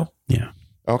the show. Yeah.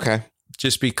 Okay.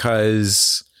 Just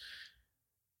because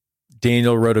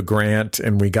Daniel wrote a grant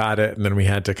and we got it, and then we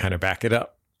had to kind of back it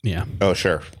up. Yeah. Oh,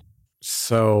 sure.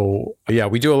 So, yeah,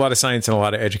 we do a lot of science and a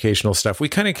lot of educational stuff. We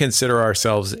kind of consider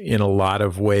ourselves in a lot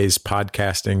of ways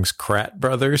podcasting's Krat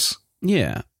brothers.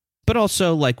 Yeah. But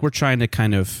also, we're trying to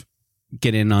kind of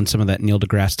get in on some of that Neil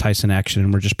deGrasse Tyson action,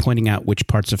 and we're just pointing out which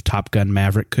parts of Top Gun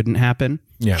Maverick couldn't happen.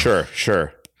 Yeah.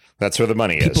 Sure. That's where the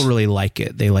money is. People really like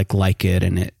it. They like it,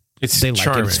 and they charming.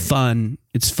 Like it. It's fun.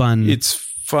 It's fun. It's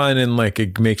fun, and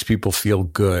it makes people feel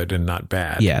good and not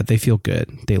bad. Yeah, they feel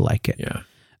good. They like it. Yeah.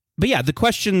 But yeah, the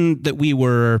question that we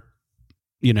were,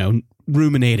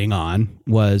 ruminating on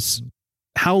was,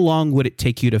 how long would it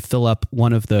take you to fill up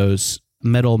one of those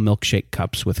metal milkshake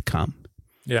cups with cum?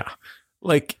 Yeah.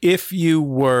 If you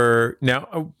were,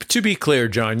 now, to be clear,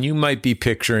 John, you might be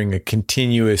picturing a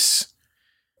continuous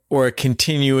or a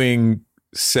continuing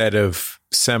set of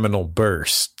seminal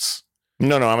bursts.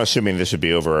 No, I'm assuming this would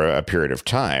be over a period of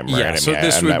time, right? Yeah, so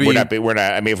this would be... We're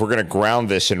not, if we're going to ground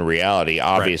this in reality,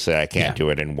 obviously I can't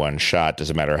do it in one shot.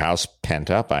 Doesn't matter how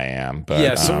pent up I am. But,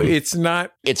 yeah, so it's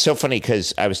not... It's so funny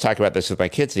because I was talking about this with my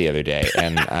kids the other day,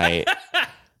 and I...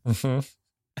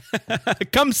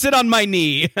 Come sit on my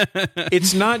knee.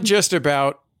 It's not just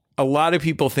about, a lot of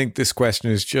people think this question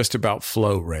is just about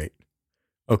flow rate.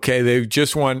 Okay,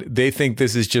 they think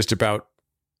this is just about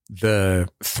the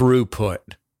throughput.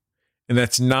 And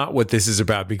that's not what this is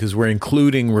about, because we're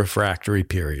including refractory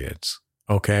periods.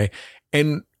 Okay.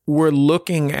 And we're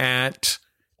looking at,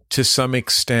 to some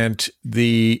extent,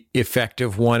 the effect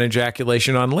of one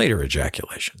ejaculation on later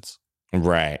ejaculations.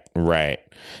 Right.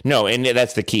 No, and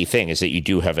that's the key thing, is that you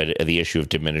do have the issue of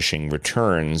diminishing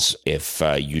returns if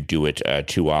you do it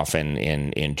too often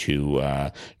in too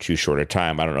short a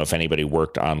time. I don't know if anybody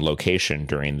worked on location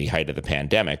during the height of the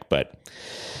pandemic, but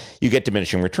you get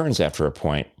diminishing returns after a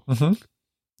point. Mm-hmm.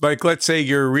 Let's say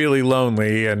you're really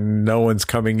lonely and no one's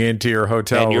coming into your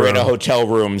hotel room. And you're in a hotel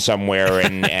room somewhere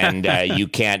and you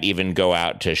can't even go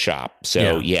out to shop.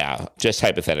 So, yeah, just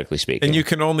hypothetically speaking. And you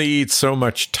can only eat so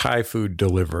much Thai food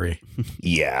delivery.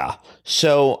 Yeah.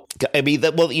 So,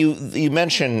 you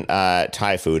mentioned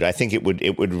Thai food. I think it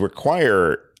would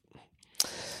require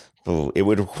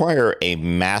a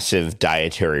massive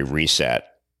dietary reset,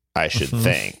 I should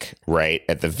think, right?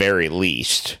 At the very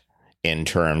least, in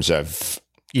terms of...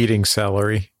 eating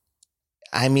celery.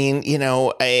 I mean,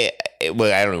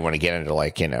 well, I don't even want to get into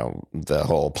like, the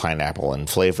whole pineapple and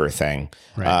flavor thing.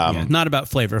 Right. Not about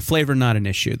flavor. Flavor not an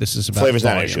issue. This is about flavor's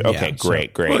volume. not an issue. Okay,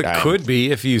 great. Well, it could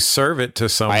be if you serve it to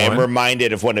someone. I am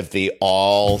reminded of one of the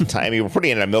all-time. I mean, we're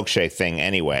putting in a milkshake thing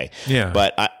anyway. Yeah.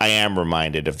 But I am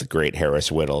reminded of the great Harris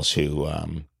Whittles, who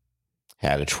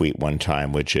had a tweet one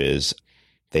time, which is,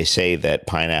 they say that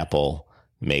pineapple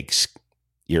makes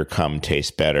your cum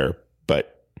taste better,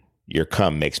 but your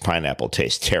cum makes pineapple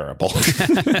taste terrible.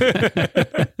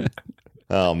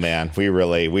 Oh man,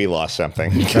 we lost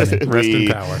something. Rest in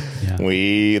power. Yeah.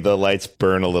 The lights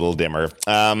burn a little dimmer.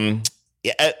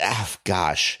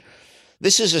 Gosh,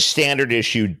 this is a standard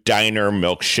issue diner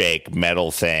milkshake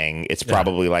metal thing. It's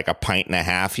probably like a pint and a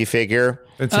half, you figure.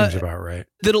 That seems about right.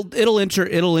 It'll enter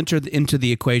into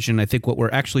the equation. I think what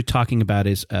we're actually talking about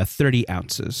is 30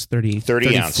 ounces, 30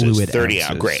 ounces, fluid 30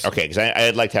 ounces. Great. Okay, because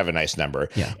I'd like to have a nice number.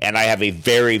 Yeah. And I have a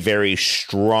very, very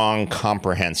strong,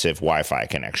 comprehensive Wi-Fi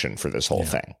connection for this whole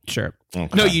thing. Sure.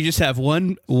 Okay. No, you just have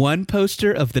one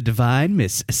poster of the divine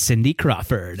Miss Cindy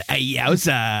Crawford.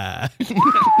 Yowza.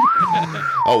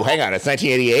 Oh, hang on. It's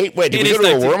 1988? Wait, did It we is go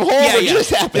to a 19 wormhole? Yeah, What yeah.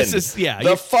 just happened?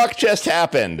 The fuck just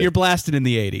happened? You're blasted in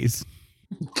the 80s.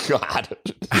 God.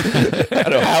 I don't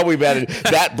know how we managed.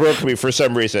 That broke me for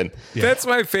some reason. Yeah. That's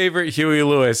my favorite Huey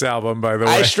Lewis album, by the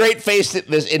way. I straight-faced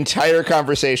this entire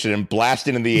conversation, and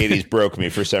Blasted in the 80s broke me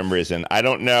for some reason. I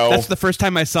don't know. That's the first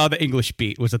time I saw the English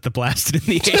Beat, was at the Blasted in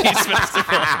the 80s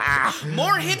festival.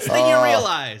 More hits than you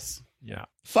realize. Yeah.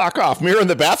 Fuck off. Mirror in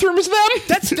the Bathroom is them?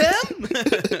 That's them?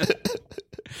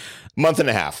 Month and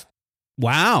a half.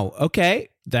 Wow. Okay.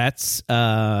 That's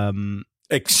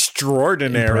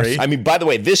extraordinary. I mean, by the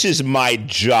way, this is my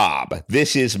job.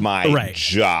 This is my Right.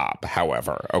 job,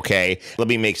 however, okay? Let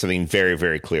me make something very,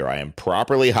 very clear. I am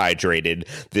properly hydrated.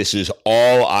 This is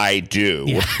all I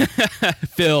do.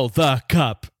 fill the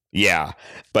cup. Yeah.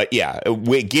 But yeah,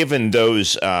 given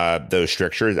those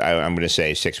strictures, I'm going to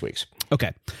say 6 weeks.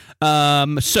 Okay.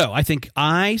 So I think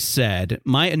I said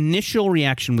my initial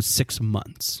reaction was 6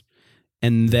 months.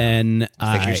 And then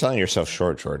I think you're selling yourself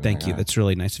short, Jordan. Thank you. That's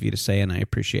really nice of you to say, and I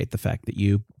appreciate the fact that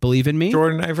you believe in me.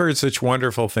 Jordan, I've heard such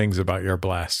wonderful things about your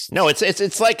blast. No,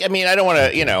 it's like, I mean, I don't want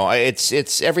to,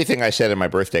 it's everything I said in my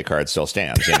birthday card still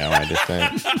stands, I just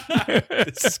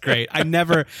This is great.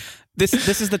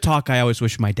 This is the talk I always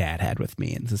wish my dad had with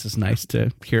me, and this is nice to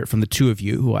hear it from the two of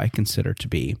you who I consider to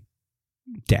be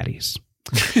daddies.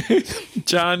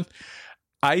 John,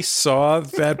 I saw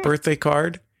that birthday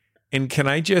card, and can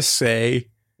I just say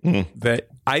that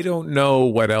I don't know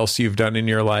what else you've done in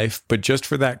your life, but just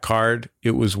for that card,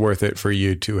 it was worth it for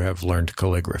you to have learned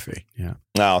calligraphy. Yeah.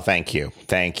 Oh, thank you.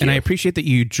 Thank you. And I appreciate that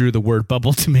you drew the word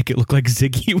bubble to make it look like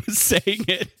Ziggy was saying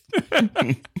it.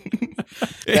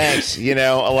 Thanks. A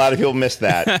lot of people miss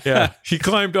that. Yeah. He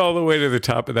climbed all the way to the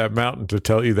top of that mountain to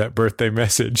tell you that birthday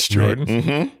message, Jordan. Right.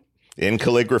 Mm-hmm. In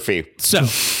calligraphy. So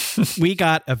we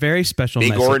got a very special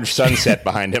big message. Orange sunset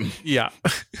behind him. Yeah.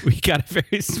 We got a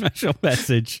very special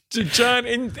message. John,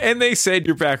 and they said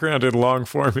your background in long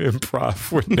form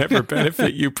improv would never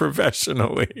benefit you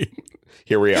professionally.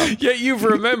 Here we are. Yet you've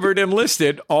remembered and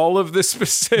listed all of the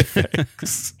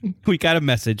specifics. We got a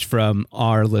message from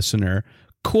our listener,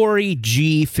 Corey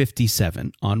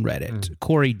G57 on Reddit.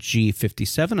 Corey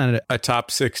G57. A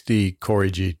top 60 Corey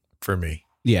G for me.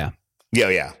 Yeah.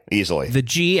 Yeah, easily. The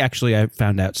G, actually, I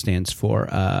found out stands for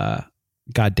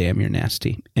goddamn, you're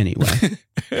nasty. Anyway.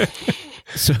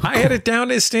 So I had it down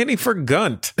as standing for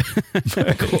Gunt.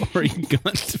 Corey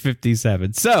Gunt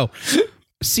 57. So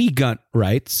C. Gunt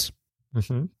writes,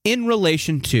 in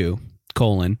relation to,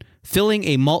 filling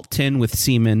a malt tin with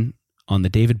semen on the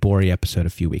David Bory episode a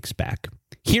few weeks back.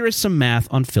 Here is some math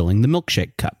on filling the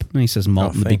milkshake cup. And he says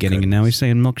malt in the beginning, and now he's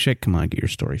saying milkshake. Come on, get your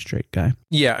story straight, guy.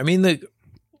 Yeah, I mean,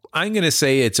 I'm going to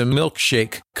say it's a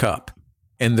milkshake cup.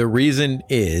 And the reason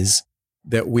is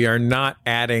that we are not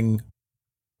adding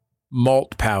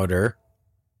malt powder,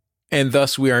 and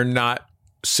thus we are not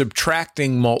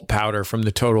subtracting malt powder from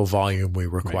the total volume we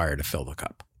require to fill the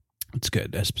cup. That's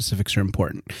good. Specifics are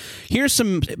important. Here's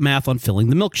some math on filling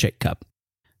the milkshake cup.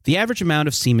 The average amount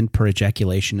of semen per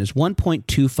ejaculation is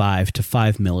 1.25 to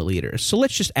 5 milliliters. So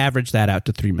let's just average that out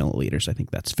to 3 milliliters. I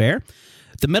think that's fair.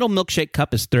 The metal milkshake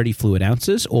cup is 30 fluid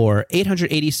ounces, or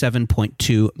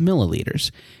 887.2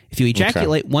 milliliters. If you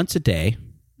ejaculate once a day,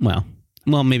 well,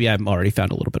 maybe I've already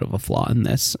found a little bit of a flaw in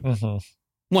this.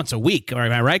 Once a week. Am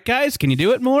I right, guys? Can you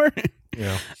do it more?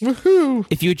 Yeah. Woohoo!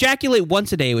 If you ejaculate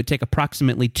once a day, it would take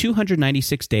approximately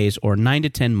 296 days or 9 to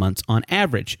 10 months on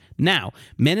average. Now,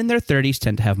 men in their 30s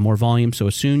tend to have more volume, so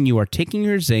as soon you are taking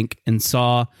your zinc and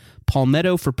saw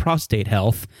Palmetto for prostate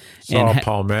health.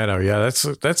 Palmetto. Yeah,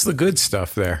 that's the good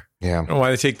stuff there. Yeah. I don't know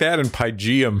why they take that in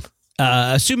Pygeum.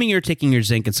 Assuming you're taking your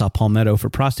zinc and saw Palmetto for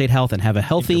prostate health and have a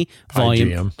healthy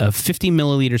volume of 50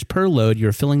 milliliters per load,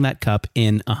 you're filling that cup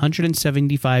in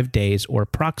 175 days or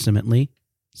approximately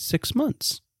 6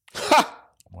 months. Ha!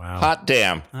 Wow. Hot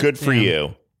damn. Good for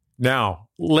you. Now,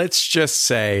 let's just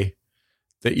say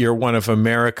that you're one of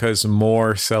America's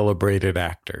more celebrated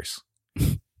actors.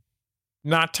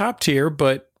 Not top tier,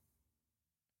 but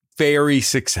very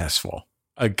successful.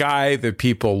 A guy that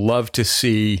people love to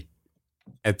see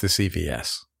at the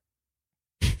CVS.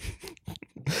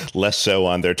 Less so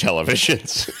on their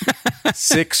televisions.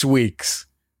 6 weeks.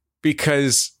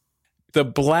 Because the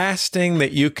blasting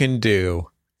that you can do,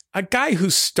 a guy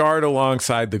who starred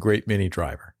alongside the great Minnie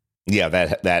Driver. Yeah,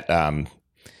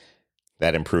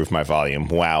 that improved my volume.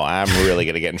 Wow, I'm really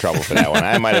going to get in trouble for that one.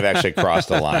 I might have actually crossed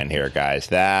the line here, guys.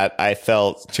 That I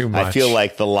felt too much. I feel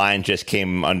like the line just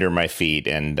came under my feet,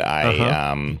 and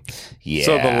yeah.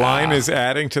 So the line is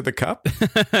adding to the cup?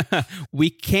 We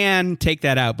can take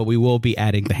that out, but we will be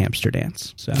adding the hamster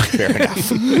dance. So fair enough.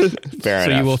 Fair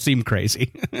so enough. you will seem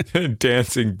crazy.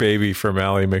 Dancing Baby from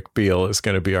Ally McBeal is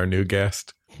going to be our new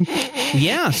guest.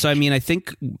 Yeah, so I mean, I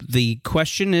think the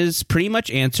question is pretty much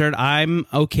answered. I'm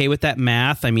okay with that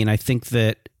math. I mean, I think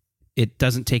that it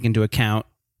doesn't take into account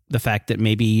the fact that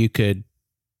maybe you could,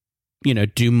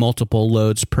 do multiple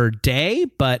loads per day,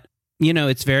 but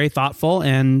it's very thoughtful,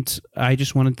 and I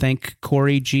just want to thank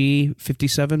Corey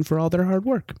G57 for all their hard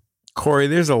work. Corey,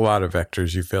 there's a lot of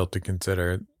vectors you failed to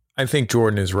consider. I think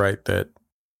Jordan is right that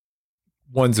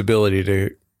one's ability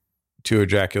to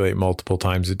ejaculate multiple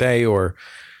times a day, or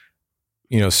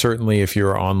certainly if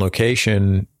you're on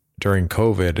location during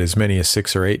COVID, as many as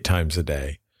 6 or 8 times a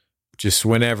day, just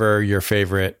whenever your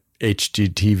favorite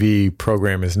HGTV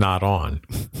program is not on.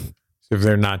 If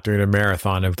they're not doing a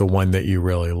marathon of the one that you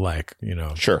really like,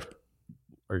 Sure.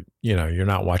 Or, you're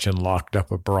not watching Locked Up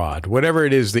Abroad, whatever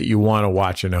it is that you want to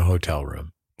watch in a hotel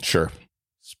room. Sure.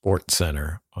 Sports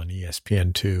Center on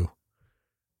ESPN2.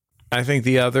 I think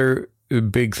the other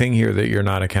big thing here that you're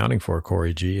not accounting for,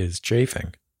 Corey G, is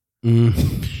chafing.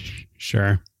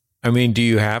 Sure. I mean, do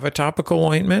you have a topical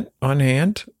ointment on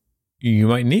hand? You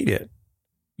might need it.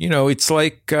 It's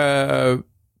like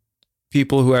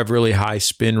people who have really high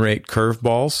spin rate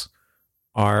curveballs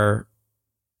are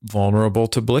vulnerable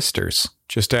to blisters.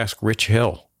 Just ask Rich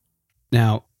Hill.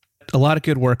 Now, a lot of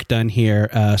good work done here.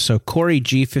 So Corey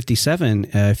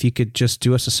G57, if you could just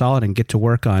do us a solid and get to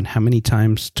work on how many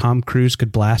times Tom Cruise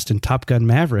could blast in Top Gun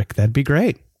Maverick, that'd be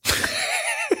great.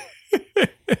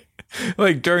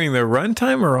 Like during the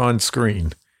runtime or on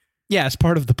screen? Yeah, it's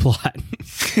part of the plot.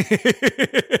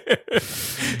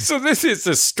 So this is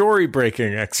a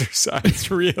story-breaking exercise,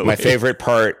 really. My favorite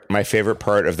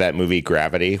part of that movie,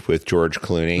 Gravity, with George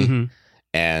Clooney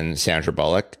and Sandra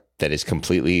Bullock, that is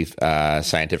completely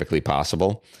scientifically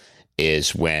possible,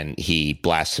 is when he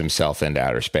blasts himself into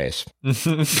outer space.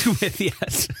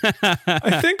 Yes.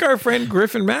 I think our friend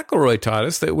Griffin McElroy taught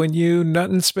us that when you nut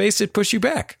in space, it pushes you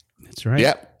back. That's right.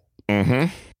 Yep. Mm-hmm.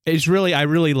 I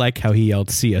really like how he yelled,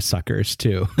 "See ya, suckers,"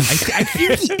 too. I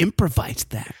think he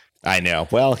improvised that. I know.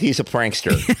 Well, he's a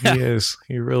prankster. He is.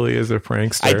 He really is a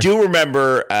prankster. I do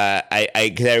remember,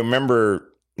 I remember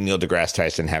Neil deGrasse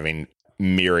Tyson having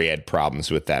myriad problems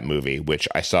with that movie, which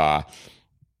I saw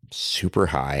super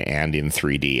high and in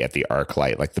 3D at the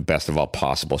ArcLight, like the best of all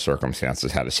possible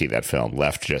circumstances, how to see that film.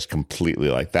 Left just completely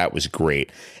like, that was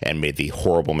great, and made the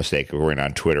horrible mistake of going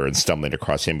on Twitter and stumbling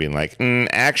across him being like,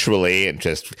 actually, and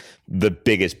just the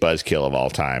biggest buzzkill of all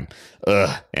time.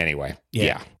 Anyway,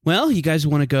 yeah. Well, you guys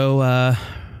want to go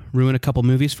ruin a couple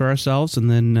movies for ourselves and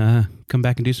then come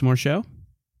back and do some more show?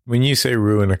 When you say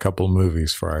ruin a couple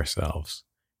movies for ourselves,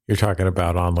 you're talking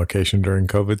about On Location During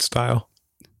COVID style?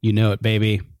 You know it,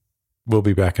 baby. We'll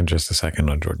be back in just a second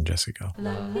on Jordan Jesse Go.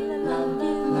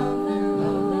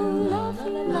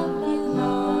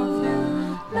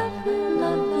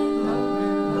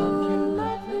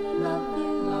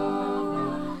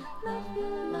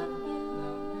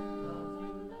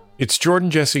 It's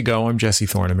Jordan Jesse Go. I'm Jesse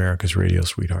Thorne, America's radio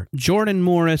sweetheart. Jordan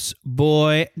Morris,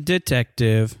 boy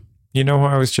detective. You know who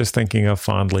I was just thinking of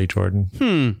fondly, Jordan?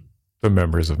 The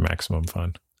members of Maximum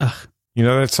Fun. Ugh. You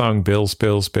know that song, Bills,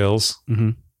 Bills, Bills?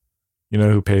 Mm-hmm. You know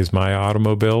who pays my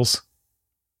automobiles?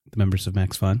 The members of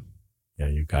Max Fun. Yeah,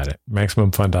 you got it.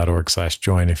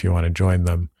 MaximumFun.org/join if you want to join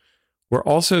them. We're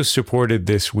also supported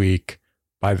this week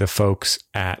by the folks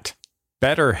at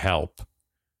BetterHelp.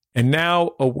 And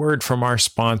now a word from our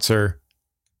sponsor,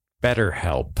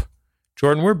 BetterHelp.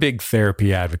 Jordan, we're big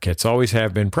therapy advocates, always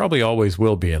have been, probably always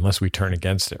will be, unless we turn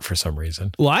against it for some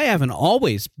reason. Well, I haven't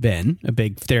always been a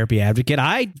big therapy advocate.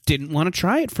 I didn't want to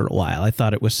try it for a while. I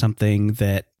thought it was something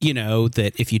that,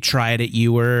 that if you tried it,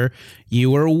 you were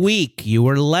weak, you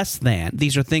were less than.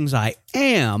 These are things I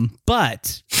am,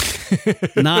 but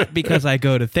not because I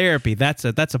go to therapy. That's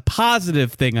a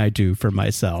positive thing I do for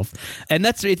myself. And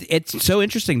it's so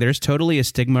interesting. There's totally a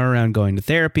stigma around going to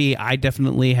therapy. I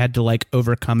definitely had to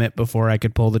overcome it before I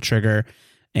could pull the trigger.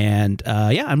 And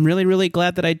I'm really, really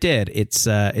glad that I did. It's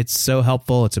so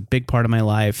helpful. It's a big part of my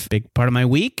life, big part of my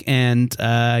week. And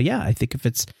I think if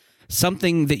it's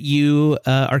something that you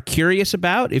are curious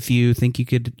about, if you think you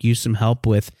could use some help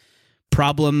with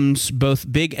problems, both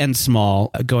big and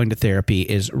small, going to therapy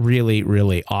is really,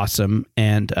 really awesome.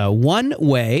 And one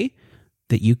way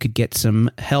that you could get some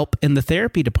help in the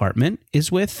therapy department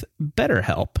is with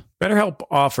BetterHelp. BetterHelp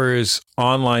offers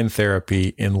online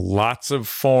therapy in lots of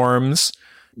forms.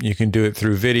 You can do it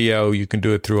through video, you can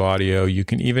do it through audio, you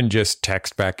can even just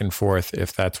text back and forth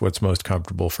if that's what's most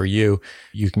comfortable for you.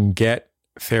 You can get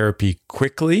therapy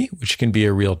quickly, which can be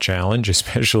a real challenge,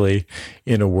 especially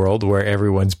in a world where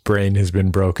everyone's brain has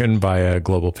been broken by a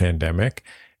global pandemic.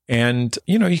 And,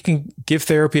 you can give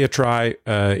therapy a try.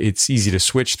 It's easy to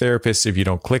switch therapists if you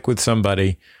don't click with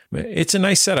somebody. It's a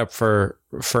nice setup for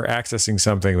accessing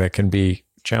something that can be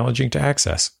challenging to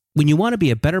access. When you want to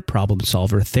be a better problem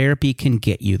solver, therapy can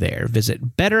get you there.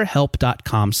 Visit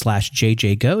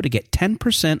betterhelp.com/JJGo to get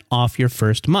 10% off your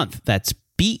first month. That's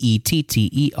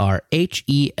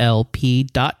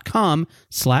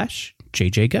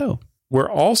BetterHelp.com/JJGo.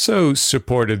 We're also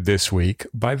supported this week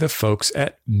by the folks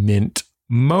at Mint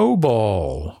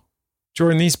Mobile.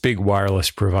 Jordan, these big wireless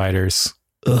providers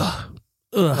are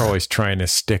always trying to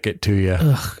stick it to you.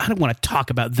 I don't want to talk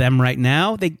about them right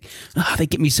now. They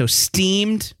get me so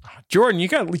steamed. Jordan, you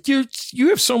have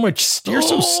so much. You're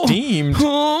so steamed.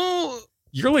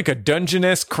 You're like a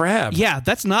Dungeness crab. Yeah,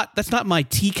 that's not my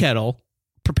tea kettle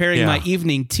preparing my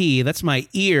evening tea. That's my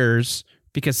ears,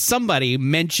 because somebody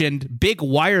mentioned big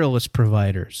wireless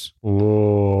providers.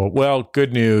 Oh, well,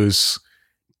 good news.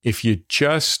 If you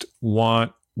just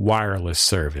want wireless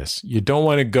service, you don't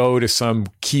want to go to some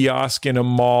kiosk in a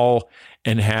mall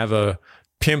and have a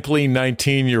pimply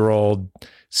 19-year-old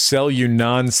sell you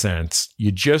nonsense.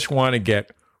 You just want to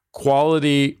get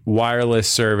quality wireless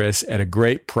service at a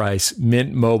great price.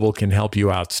 Mint Mobile can help you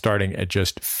out starting at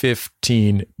just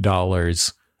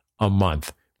 $15 a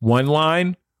month. One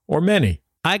line or many.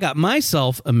 I got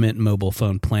myself a Mint Mobile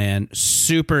phone plan.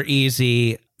 Super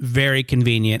easy, very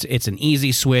convenient. It's an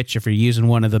easy switch if you're using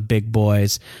one of the big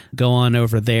boys. Go on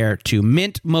over there to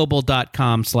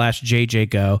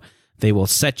mintmobile.com/JJGo. They will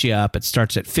set you up. It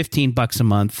starts at $15 a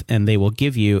month, and they will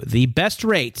give you the best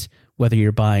rate, whether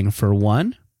you're buying for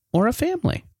one or a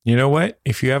family. You know what?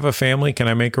 If you have a family, can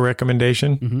I make a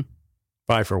recommendation? Mm-hmm.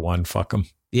 Buy for one. Fuck them.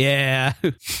 Yeah.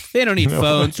 They don't need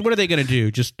phones. What are they going to do?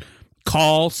 Just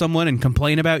call someone and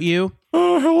complain about you?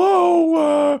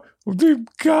 Hello. The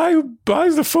guy who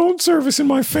buys the phone service in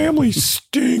my family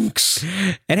stinks.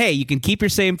 And hey, you can keep your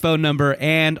same phone number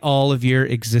and all of your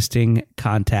existing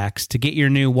contacts. To get your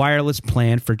new wireless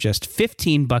plan for just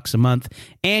 $15 a month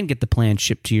and get the plan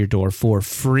shipped to your door for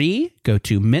free, go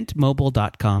to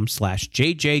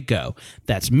mintmobile.com/JJGo.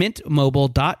 That's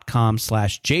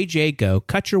mintmobile.com/JJGo.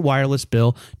 Cut your wireless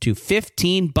bill to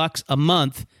 $15 a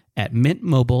month at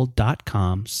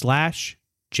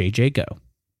mintmobile.com/JJGo.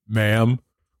 Ma'am,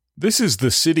 this is the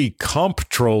city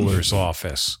comptroller's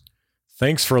office.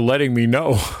 Thanks for letting me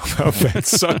know about that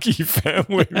sucky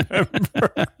family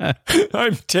member.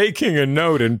 I'm taking a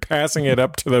note and passing it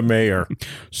up to the mayor.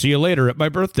 See you later at my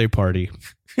birthday party.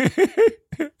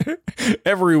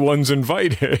 Everyone's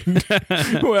invited.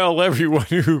 Well, everyone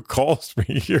who calls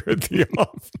me here at the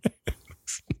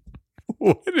office.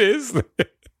 What is this?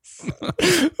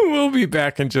 We'll be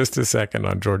back in just a second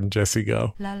on Jordan Jesse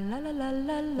Go.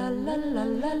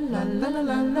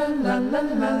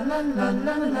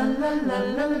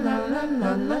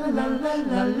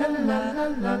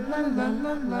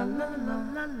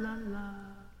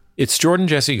 It's Jordan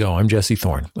Jesse Go. I'm Jesse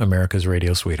Thorne, America's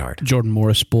radio sweetheart. Jordan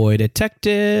Morris Boy,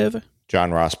 detective.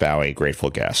 John Ross Bowie, grateful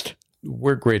guest.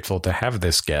 We're grateful to have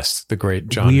this guest, the great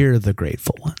John. We're the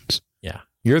grateful ones. Yeah.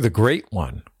 You're the great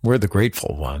one. We're the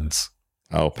grateful ones.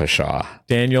 Oh, pshaw.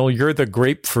 Daniel, you're the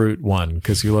grapefruit one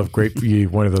because you love you're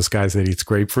one of those guys that eats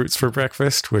grapefruits for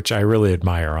breakfast, which I really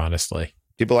admire, honestly.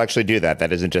 People actually do that.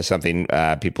 That isn't just something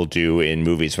people do in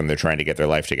movies when they're trying to get their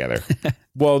life together.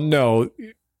 Well, no.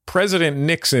 President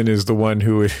Nixon is the one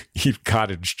who would eat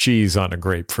cottage cheese on a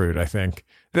grapefruit, I think.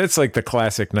 That's like the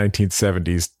classic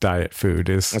 1970s diet food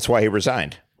is. That's why he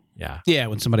resigned. Yeah. Yeah,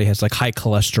 when somebody has like high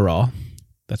cholesterol,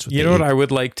 that's what You they know eat. what I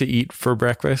would like to eat for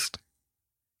breakfast?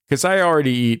 Because I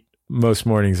already eat, most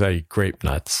mornings I eat grape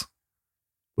nuts,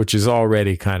 which is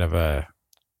already kind of a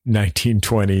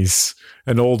 1920s,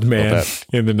 an old man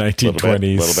in the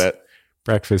 1920s Little bit.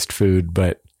 breakfast food.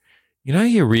 But you know,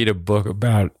 you read a book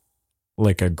about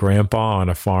like a grandpa on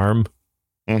a farm,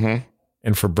 Mm-hmm.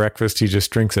 and for breakfast he just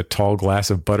drinks a tall glass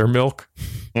of buttermilk.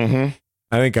 Mm-hmm.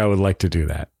 I think I would like to do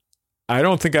that. I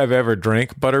don't think I've ever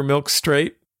drank buttermilk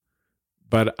straight,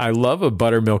 but I love a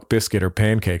buttermilk biscuit or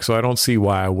pancake, so I don't see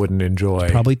why I wouldn't enjoy.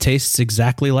 Probably tastes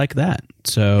exactly like that.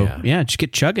 So yeah, just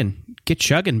get chugging. Get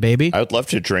chugging, baby. I would love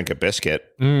to drink a biscuit.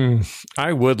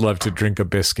 I would love to drink a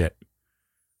biscuit.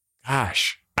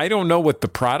 Gosh, I don't know what the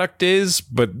product is,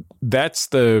 but that's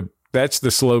the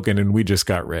slogan, and we just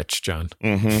got rich, John.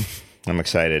 Mm-hmm. I'm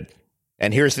excited.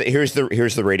 And here's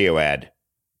the radio ad.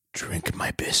 Drink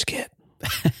my biscuit.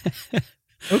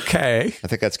 Okay. I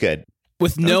think that's good.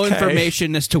 With no Okay.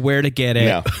 information as to where to get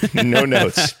it. No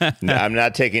notes. No, I'm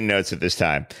not taking notes at this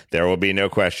time. There will be no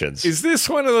questions. Is this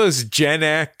one of those Gen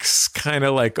X kind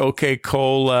of like OK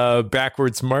Cola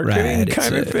backwards marketing Right.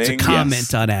 kind of It's a thing?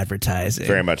 comment on advertising.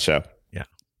 Very much so.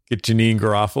 Get Janine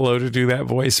Garofalo to do that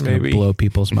voice, maybe. Blow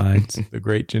people's minds. The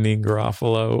great Janine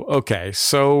Garofalo. Okay,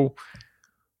 so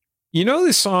you know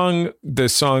the song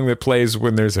that plays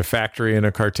when there's a factory in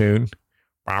a cartoon?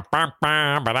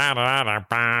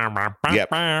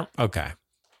 Yep. Okay.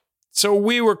 So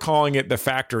we were calling it the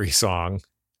factory song.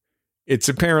 It's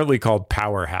apparently called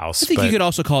Powerhouse. I think but you could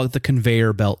also call it the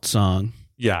conveyor belt song.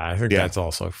 yeah, I think Yeah. that's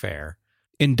also fair.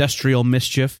 Industrial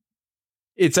mischief.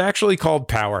 It's actually called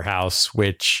Powerhouse,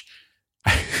 which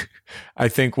I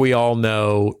think we all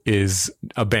know is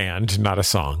a band, not a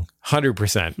song.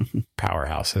 100%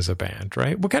 Powerhouse is a band,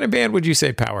 right? What kind of band would you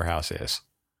say Powerhouse is?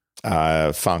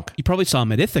 Funk. You probably saw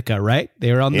them at Ithaca, right?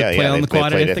 They were on the play on the they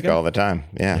quad at played Ithaca. all the time.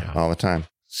 Yeah, all the time.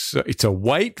 So it's a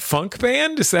white funk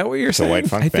band? Is that what you're It's a saying? white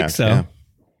funk I band. think so. Yeah.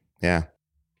 Yeah.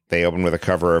 They opened with a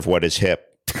cover of What Is Hip.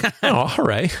 Oh, all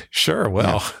right. Sure.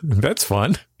 Well, that's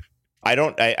fun. I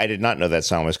did not know that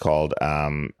song was called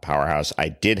Powerhouse. I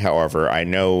did, however, I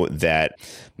know that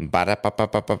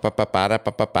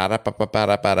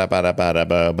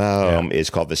is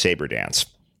called the Saber Dance.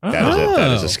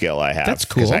 That is a skill I have. That's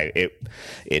cool.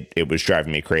 It was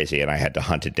driving me crazy, and I had to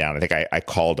hunt it down. I think I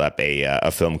called up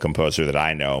a film composer that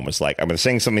I know and was like, "I'm going to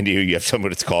sing something to you. You have to tell me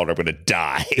what it's called, or I'm going to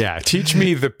die." Yeah. Teach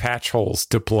me the patch holes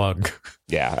to plug.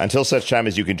 Yeah. Until such time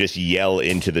as you can just yell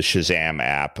into the Shazam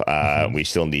app, we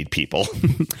still need people.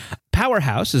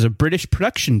 Powerhouse is a British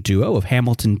production duo of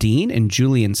Hamilton Dean and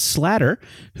Julian Slatter,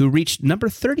 who reached number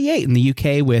 38 in the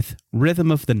UK with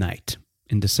Rhythm of the Night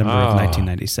in December of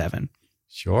 1997.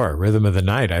 Sure. Rhythm of the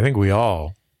Night. I think we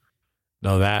all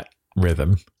know that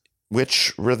rhythm.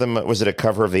 Which rhythm was it? A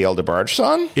cover of the El DeBarge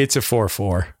song? It's a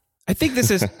 4/4. I think this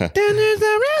is. Then there's the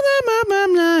rhythm of my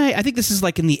night. I think this is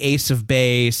like in the Ace of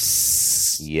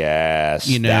Base. Yes.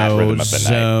 You that know, rhythm of the night.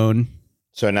 zone.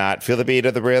 So not feel the beat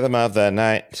of the rhythm of the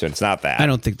night. So it's not that. I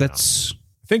don't think that's.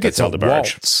 I think That's it's a El DeBarge.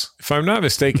 waltz. If I'm not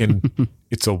mistaken,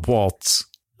 it's a waltz.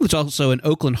 It's also an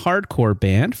Oakland hardcore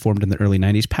band formed in the early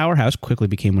 90s. Powerhouse quickly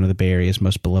became one of the Bay Area's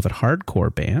most beloved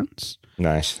hardcore bands.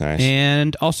 Nice.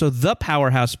 And also, the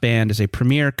Powerhouse Band is a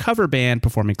premier cover band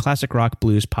performing classic rock,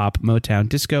 blues, pop, Motown,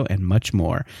 disco, and much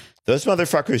more. Those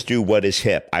motherfuckers do What Is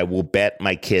Hip. I will bet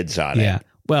my kids on Yeah. it.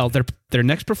 Well, their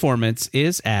next performance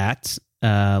is at,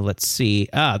 let's see,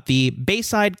 the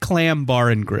Bayside Clam Bar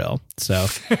and Grill. So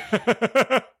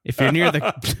if you're near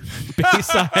the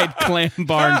Bayside Clam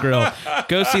Bar and Grill,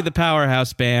 go see the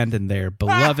Powerhouse Band and their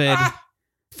beloved,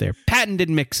 their patented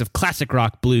mix of classic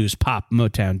rock, blues, pop,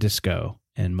 Motown, disco,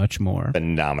 and much more.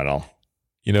 Phenomenal.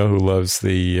 You know who loves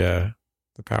the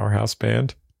Powerhouse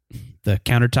Band? The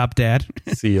Countertop Dad.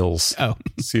 Seals. Oh,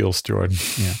 Seals, Jordan.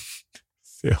 Yeah.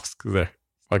 Seals, because they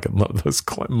fucking love those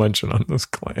munching on those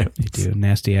clams. they do.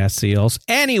 Nasty ass seals.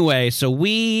 Anyway, so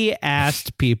we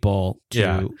asked people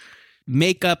to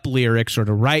make up lyrics or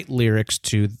to write lyrics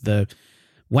to the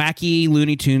wacky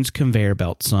Looney Tunes conveyor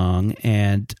belt song.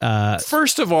 And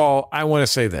First of all, I want to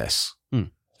say this.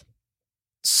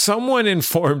 Someone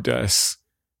informed us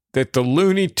that the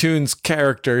Looney Tunes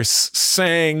characters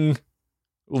sang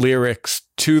lyrics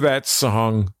to that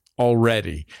song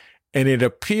already. And it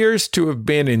appears to have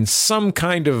been in some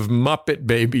kind of Muppet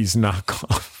Babies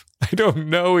knockoff. I don't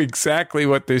know exactly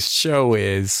what this show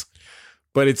is,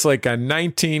 but it's like a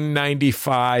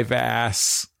 1995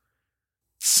 ass,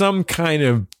 some kind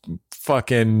of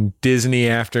fucking Disney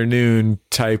afternoon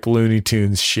type Looney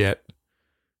Tunes shit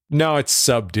No, it's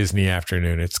sub Disney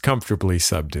Afternoon. It's comfortably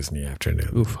sub Disney Afternoon.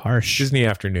 Oof, harsh. Disney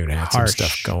Afternoon had Harsh. some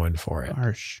stuff going for it.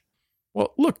 Harsh.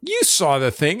 Well, look, you saw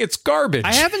the thing. It's garbage.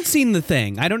 I haven't seen the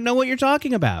thing. I don't know what you're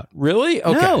talking about. Really?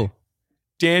 Okay. No.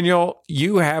 Daniel,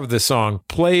 you have the song.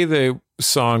 Play the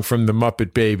song from the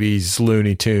Muppet Babies,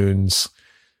 Looney Tunes.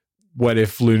 What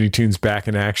if Looney Tunes Back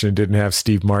in Action didn't have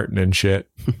Steve Martin and shit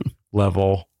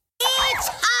level? It's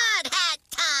hard hat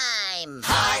time!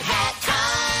 Hard hat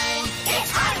time!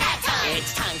 It's hard hat time!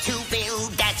 It's time to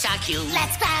build, that's our cue.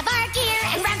 Let's grab our gear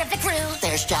and round up the crew.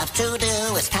 There's jobs to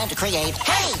do, it's time to create.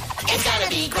 Hey, it's gonna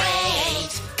be great!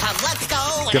 Come, let's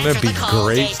go! Gonna be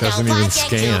great doesn't even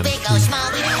scan.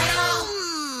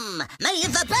 May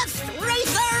the best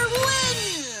racer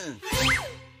win!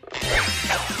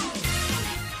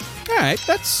 All right,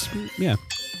 that's yeah.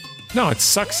 No, it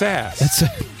sucks ass. That's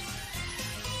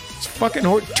It's fucking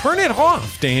turn it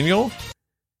off, Daniel.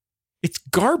 It's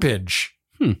garbage.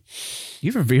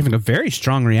 you're having a very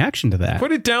strong reaction to that.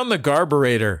 Put it down the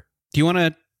garburator. Do you want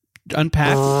to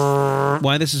unpack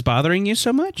why this is bothering you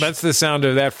so much? That's the sound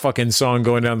of that fucking song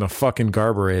going down the fucking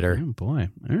garburator. Oh boy!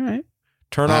 All right.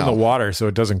 Turn on the water so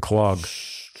it doesn't clog.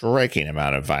 Striking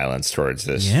amount of violence towards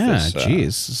this. Yeah,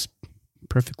 geez, it's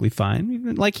perfectly fine.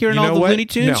 Even like hearing You know all the what? Looney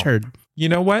Tunes No. heard. You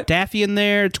know what? Daffy in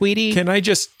there, Tweety. Can I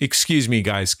just, excuse me,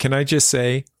 guys, can I just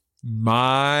say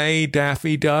my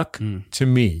Daffy Duck to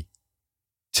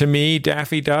me,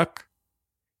 Daffy Duck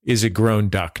is a grown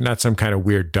duck, not some kind of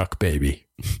weird duck baby.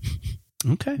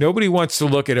 Okay. Nobody wants to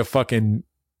look at a fucking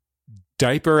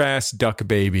diaper ass duck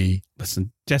baby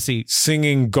Listen, Jesse.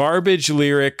 singing garbage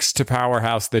lyrics to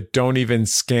Powerhouse that don't even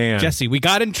scan. Jesse, we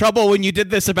got in trouble when you did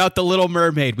this about the Little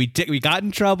Mermaid. We got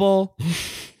in trouble.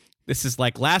 This is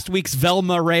like last week's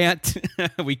Velma rant.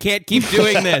 We can't keep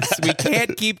doing this. We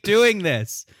can't keep doing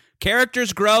this.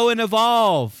 Characters grow and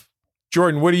evolve.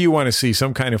 Jordan, what do you want to see?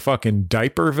 Some kind of fucking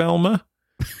diaper Velma?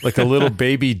 Like a little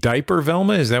baby diaper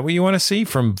Velma? Is that what you want to see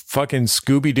from fucking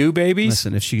Scooby-Doo babies?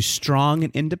 Listen, if she's strong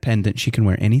and independent, she can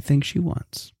wear anything she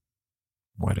wants.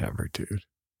 Whatever, dude.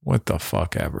 What the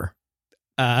fuck ever.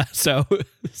 So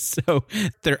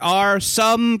there are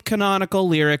some canonical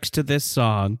lyrics to this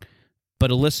song,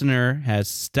 but a listener has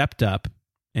stepped up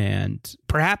and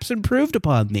perhaps improved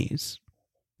upon these.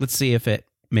 Let's see if it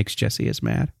makes Jesse as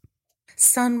mad.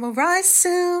 Sun will rise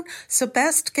soon, so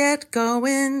best get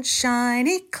going.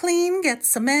 Shiny, clean, get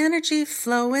some energy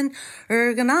flowing.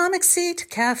 Ergonomic seat,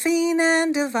 caffeine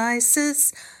and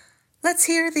devices. Let's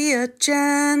hear the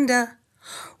agenda.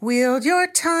 Wield your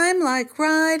time like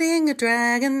riding a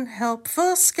dragon.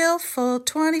 Helpful, skillful,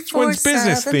 24/7. One's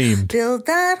business themed. Build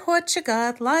that what you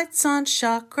got, lights on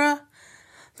chakra.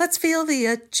 Let's feel the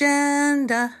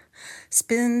agenda.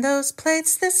 Spin those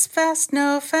plates this fast,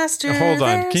 no faster. Hold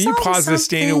on. Can There's you pause always this,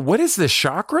 Daniel? something. What is the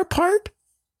chakra part?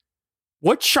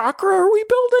 What chakra are we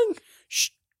building?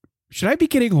 Should I be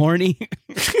getting horny?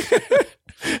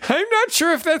 I'm not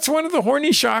sure if that's one of the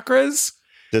horny chakras.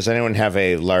 Does anyone have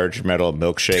a large metal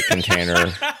milkshake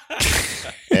container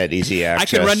at easy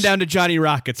access? I can run down to Johnny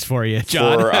Rockets for you,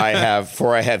 John. For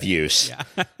I have use.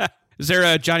 Is there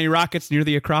a Johnny Rockets near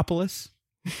the Acropolis?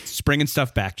 Just bringing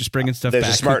stuff back. Just bringing stuff There's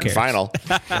back. a Smart Who and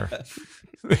cares?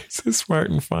 Final. It's a Smart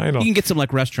and Final. You can get some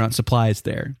like restaurant supplies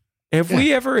there. Have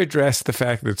we ever addressed the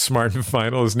fact that Smart and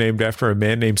Final is named after a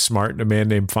man named Smart and a man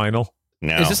named Final?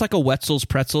 No. Is this like a Wetzel's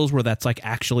Pretzels where that's like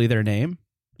actually their name?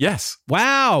 Yes.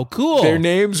 Wow, cool. Their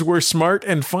names were Smart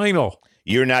and Final.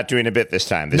 You're not doing a bit this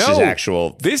time. This No, is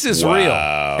actual. This is Wow.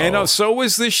 real. And so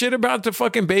was this shit about the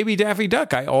fucking baby Daffy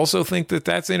Duck. I also think that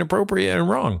that's inappropriate and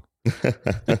wrong.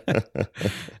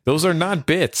 Those are not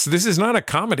bits. This is not a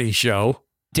comedy show.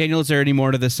 Daniel, is there any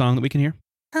more to this song that we can hear?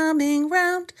 Coming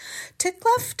round, tick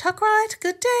left, tuck right,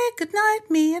 good day, good night,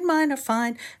 me and mine are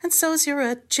fine, and so's your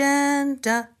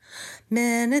agenda.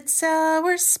 Minutes,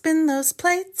 hours, spin those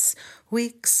plates,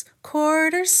 weeks,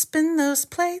 quarters, spin those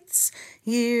plates,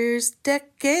 years,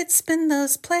 decades, spin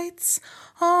those plates,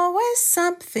 always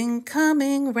something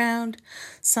coming round.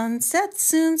 Sunset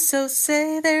soon, so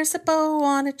say there's a bow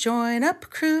on it, join up,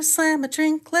 crew, slam a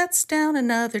drink, let's down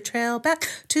another trail, back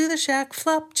to the shack,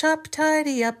 flop, chop,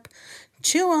 tidy up.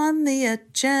 Chew on the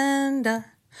agenda.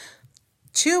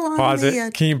 Chew on Pause the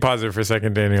it. Can you pause it for a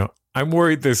second, Daniel? I'm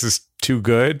worried this is too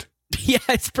good. Yeah,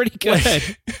 it's pretty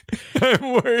good.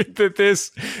 I'm worried that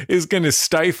this is going to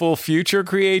stifle future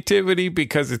creativity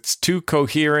because it's too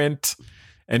coherent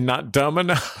and not dumb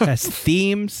enough. Has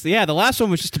themes. Yeah, the last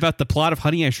one was just about the plot of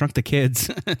Honey, I Shrunk the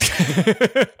Kids.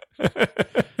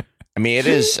 I mean, it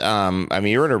is.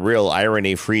 You're in a real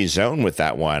irony-free zone with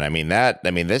that one.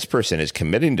 This person is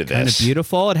committing to Kind of this.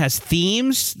 beautiful. It has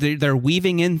themes. They're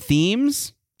weaving in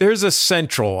themes. there's a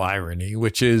central irony,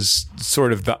 which is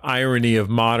sort of the irony of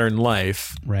modern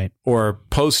life, Right. or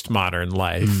postmodern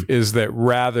life, is that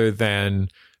rather than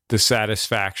the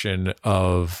satisfaction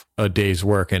of a day's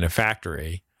work in a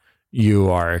factory, you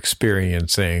are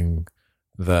experiencing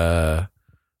the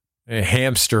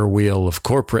hamster wheel of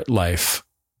corporate life.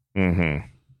 Mm-hmm.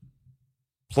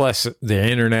 Plus the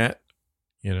internet,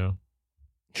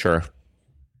 Sure.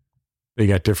 They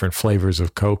got different flavors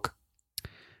of Coke.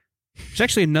 There's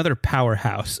actually another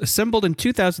powerhouse. Assembled in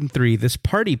 2003, this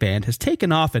party band has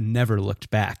taken off and never looked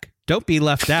back. Don't be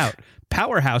left out.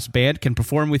 Powerhouse Band can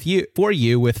perform for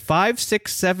you with 5,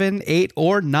 6, 7, 8,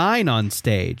 or 9 on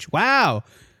stage. Wow.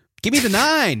 Give me the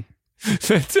 9.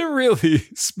 That's a really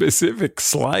specific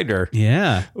slider.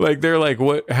 Yeah. Like they're like,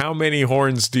 how many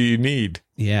horns do you need?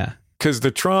 Yeah. Because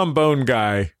the trombone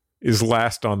guy is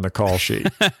last on the call sheet.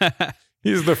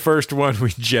 He's the first one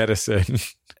we jettison.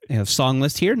 I have song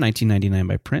list here: 1999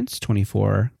 by Prince,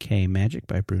 24K Magic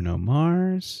by Bruno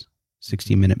Mars,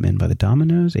 60 Minute Men by the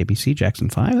Dominoes, ABC, Jackson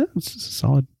 5. That's a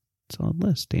solid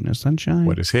list. Ain't No Sunshine.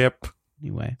 What is hip?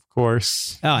 Anyway. Of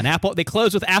course. Oh, and Apple. They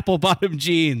close with Apple Bottom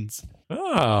Jeans.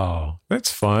 Oh,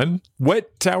 that's fun.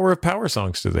 What Tower of Power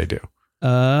songs do they do?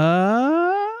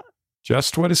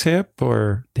 Just What is Hip,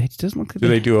 or It doesn't look like do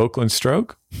they do Oakland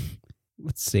Stroke?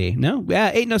 Let's see. No,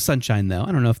 Ain't No Sunshine, though.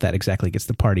 I don't know if that exactly gets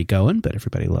the party going, but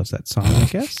everybody loves that song, I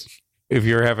guess. If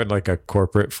you're having like a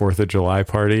corporate 4th of July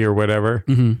party or whatever,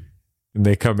 Mm-hmm. and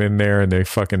they come in there and they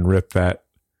fucking rip that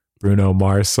Bruno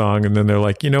Mars song, and then they're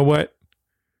like, you know what?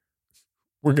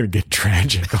 We're going to get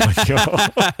tragic on y'all.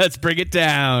 Let's bring it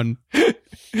down.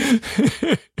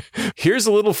 Here's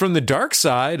a little from the dark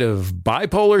side of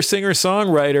bipolar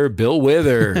singer-songwriter Bill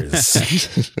Withers.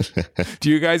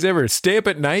 Do you guys ever stay up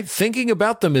at night thinking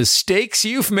about the mistakes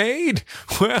you've made?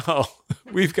 Well,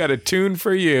 we've got a tune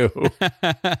for you.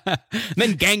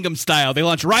 Then Gangnam Style. They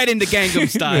launch right into Gangnam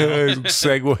Style.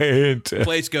 Segue into...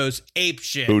 Place goes ape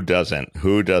shit. Who doesn't?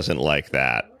 Who doesn't like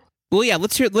that? Well, yeah,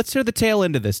 let's hear the tail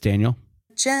end of this, Daniel.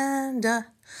 Agenda.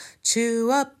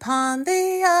 Chew upon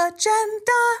the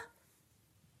agenda.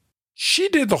 She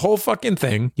did the whole fucking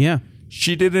thing. Yeah.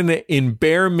 She did it in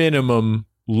bare minimum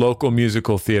local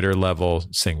musical theater level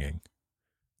singing.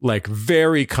 Like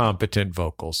very competent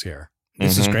vocals here.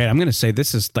 This is great. I'm going to say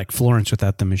this is like Florence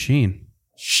without the machine.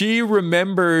 She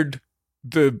remembered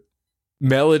the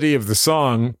melody of the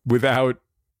song without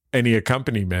any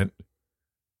accompaniment.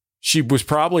 She was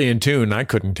probably in tune. I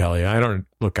couldn't tell you. I don't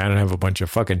have a bunch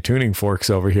of fucking tuning forks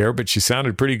over here, but she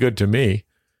sounded pretty good to me.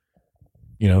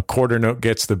 Quarter note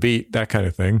gets the beat, that kind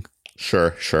of thing.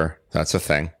 Sure. That's a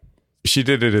thing. She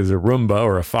did it as a rumba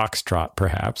or a foxtrot,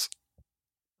 perhaps.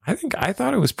 I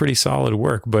thought it was pretty solid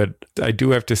work, but I do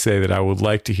have to say that I would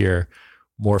like to hear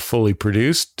more fully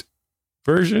produced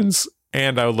versions,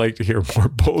 and I would like to hear more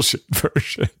bullshit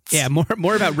versions. Yeah, more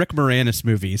about Rick Moranis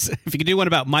movies. If you could do one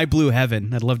about My Blue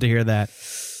Heaven, I'd love to hear that.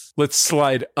 Let's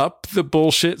slide up the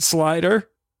bullshit slider,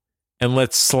 and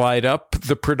let's slide up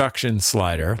the production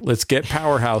slider. Let's get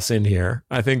Powerhouse in here.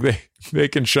 I think they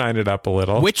can shine it up a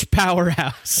little. Which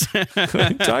Powerhouse?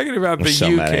 I'm talking about the so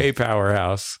UK many.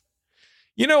 Powerhouse.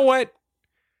 You know what?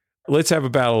 Let's have a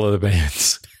battle of the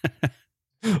bands.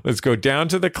 Let's go down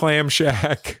to the Clam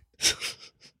Shack.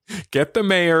 Get the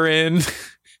mayor in.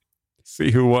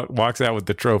 See who walks out with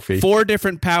the trophy. 4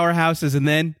 different powerhouses, and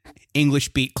then English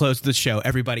Beat closed the show.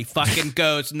 Everybody fucking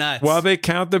goes nuts. While they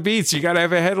count the beats, you got to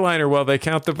have a headliner while they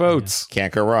count the votes.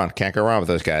 Can't go wrong. Can't go wrong with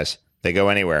those guys. They go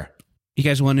anywhere. You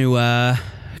guys want to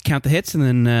count the hits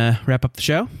and then wrap up the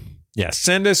show? Yeah,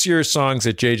 send us your songs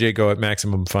at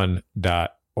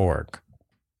jjgo@maximumfun.org.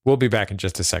 We'll be back in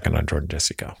just a second on Jordan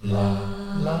Jesse Go.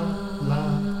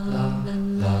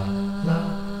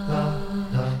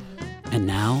 And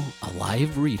now, a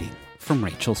live reading from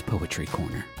Rachel's Poetry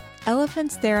Corner.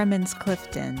 Elephants Theremins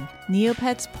Clifton,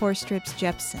 Neopets Porstrips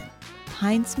Jepson,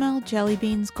 Pine Smell Jelly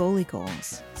Beans Goalie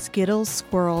Goals, Skittles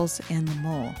Squirrels and the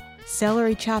Mole,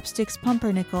 Celery Chopsticks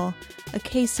Pumpernickel, A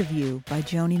Case of You by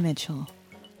Joni Mitchell,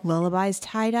 Lullabies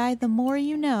Tie-Dye The More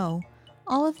You Know,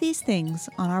 all of these things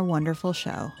on our wonderful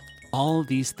show. All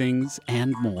these things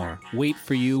and more wait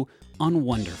for you on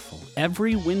Wonderful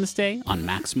every Wednesday on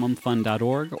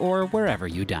MaximumFun.org or wherever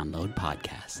you download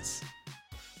podcasts.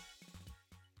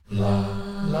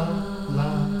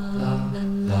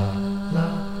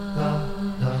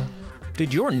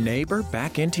 Did your neighbor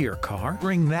back into your car?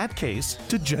 Bring that case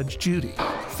to Judge Judy.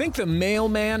 Think the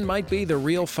mailman might be the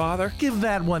real father? Give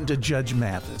that one to Judge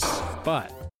Mathis.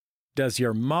 But does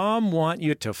your mom want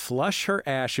you to flush her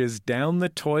ashes down the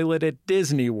toilet at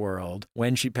Disney World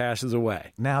when she passes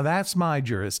away? Now that's my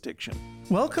jurisdiction.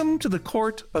 Welcome to the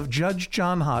court of Judge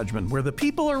John Hodgman, where the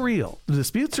people are real, the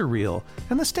disputes are real,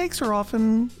 and the stakes are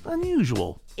often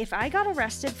unusual. If I got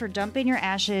arrested for dumping your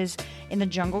ashes in the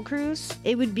Jungle Cruise,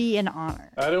 it would be an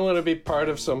honor. I don't want to be part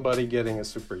of somebody getting a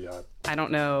super yacht. I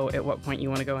don't know at what point you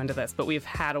want to go into this, but we've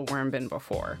had a worm bin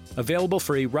before. Available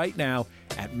free right now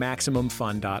at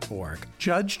MaximumFun.org.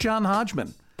 Judge John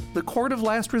Hodgman, the court of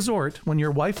last resort when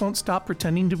your wife won't stop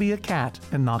pretending to be a cat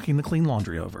and knocking the clean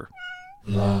laundry over.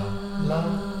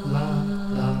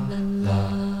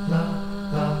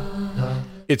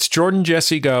 It's Jordan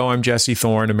Jesse Go. I'm Jesse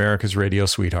Thorne, America's radio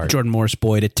sweetheart. Jordan Morris,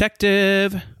 boy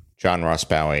detective. John Ross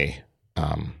Bowie,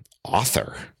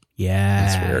 author. Yeah.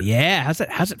 That's weird. Yeah.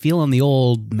 How's it feel on the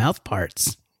old mouth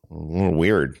parts? A little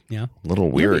weird. Yeah. A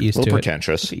little weird. A little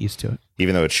pretentious. Get used to it.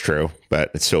 Even though it's true, but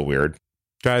it's still weird.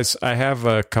 Guys, I have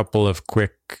a couple of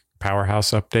quick Powerhouse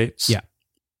updates. Yeah.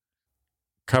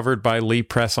 Covered by Lee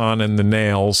Presson and the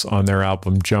Nails on their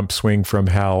album Jump Swing from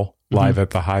Hell, live at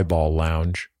the Highball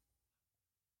Lounge.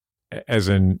 As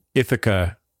an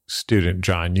Ithaca student,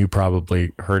 John, you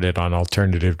probably heard it on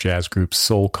alternative jazz group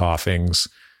Soul Coughing's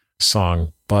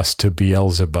song Bus to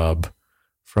Beelzebub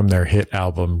from their hit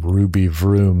album Ruby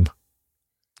Vroom.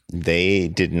 They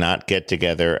did not get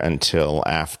together until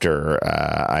after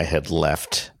I had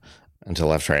left.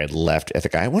 Until after I had left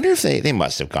Ithaca. I wonder if they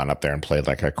must have gone up there and played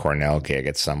like a Cornell gig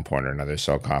at some point or another.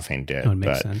 Soul Coughing did. That would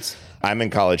make sense. I'm in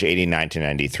college 89 to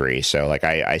 93. So like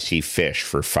I see Fish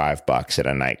for $5 at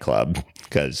a nightclub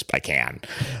because I can.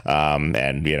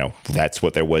 And, you know, that's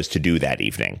what there was to do that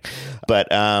evening. But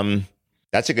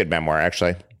that's a good memoir,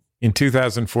 actually. In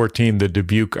 2014, the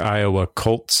Dubuque, Iowa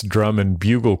Colts Drum and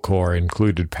Bugle Corps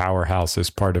included Powerhouse as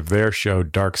part of their show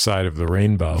Dark Side of the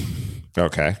Rainbow.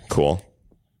 Okay, cool.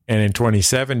 And in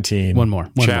 2017,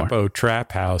 Chapo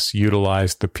Trap House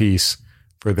utilized the piece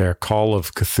for their Call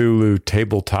of Cthulhu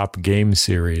tabletop game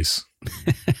series.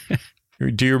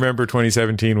 Do you remember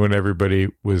 2017 when everybody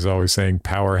was always saying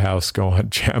Powerhouse go on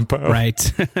Chapo?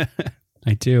 Right.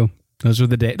 I do. Those were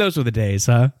the days,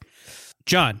 huh?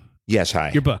 John. Yes,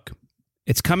 hi. Your book.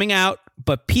 It's coming out,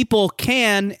 but people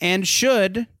can and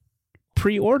should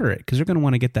pre-order it because they're going to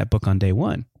want to get that book on day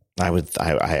one. I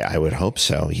would hope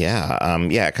so. Yeah.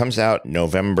 It comes out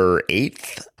November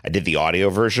 8th. I did the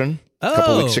audio version a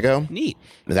couple weeks ago. Neat.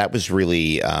 That was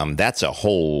really that's a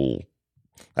whole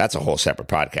separate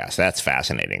podcast. That's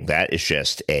fascinating. That is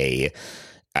just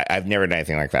I've never done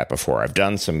anything like that before. I've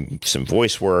done some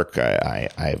voice work.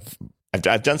 I've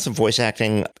done some voice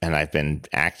acting, and I've been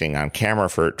acting on camera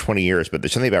for 20 years, but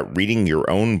there's something about reading your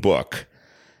own book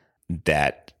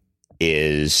that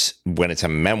is, when it's a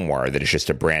memoir, that is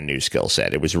just a brand new skill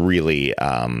set. It was really,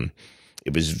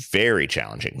 it was very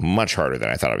challenging, much harder than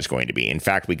I thought it was going to be. In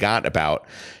fact, we got about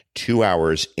 2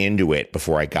 hours into it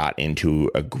before I got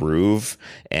into a groove,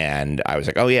 and I was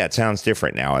like, oh yeah, it sounds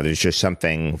different now. There's just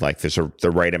something like there's the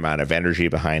right amount of energy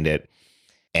behind it.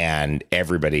 And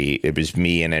everybody, it was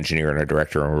me, an engineer, and a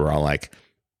director, and we were all like,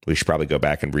 we should probably go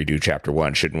back and redo chapter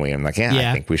 1, shouldn't we? I'm like,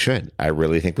 yeah, I think we should. I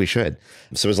really think we should.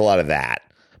 So it was a lot of that.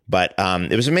 But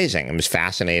it was amazing. It was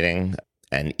fascinating.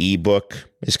 An ebook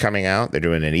is coming out. They're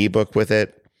doing an ebook with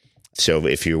it. So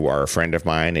if you are a friend of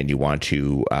mine and you want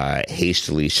to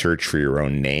hastily search for your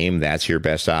own name, that's your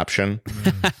best option.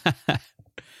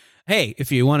 Hey, if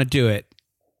you want to do it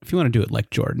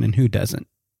like Jordan, and who doesn't?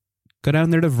 Go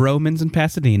down there to Vroman's in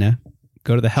Pasadena.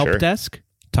 Go to the help desk.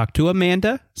 Talk to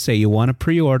Amanda. Say you want to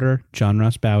pre-order John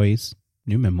Ross Bowie's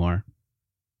new memoir,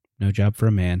 No Job for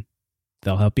a Man.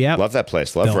 They'll help you out. Love that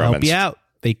place. Love They'll Vroman's. help you out.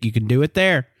 You can do it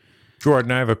there.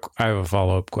 Jordan, I have a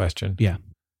follow-up question. Yeah.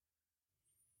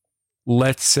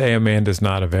 Let's say Amanda's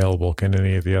not available. Can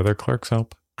any of the other clerks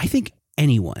help? I think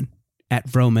anyone at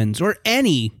Vroman's or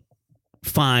any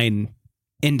fine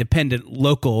independent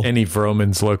local. Any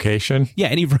Vroman's location? Yeah,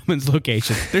 any Vroman's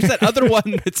location. There's that other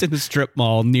one that's in a strip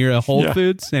mall near a Whole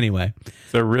Foods. Anyway.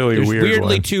 It's a really weird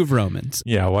weirdly one. 2 Vroman's.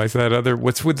 Yeah, why is that other?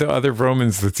 What's with the other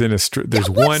Vroman's that's in a strip? There's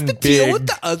one the big deal with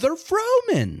the other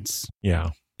Vroman's?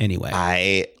 Yeah. Anyway.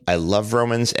 I love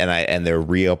Vroman's, and they're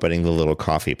reopening the little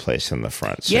coffee place in the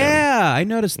front. So. Yeah, I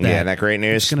noticed that. Yeah, isn't that great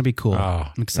news? It's going to be cool. Oh,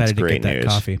 I'm excited to get that news.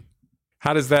 coffee.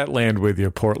 How does that land with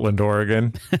you, Portland,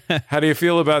 Oregon? How do you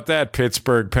feel about that,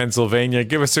 Pittsburgh, Pennsylvania?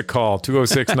 Give us a call,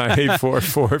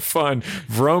 206-9844-FUN.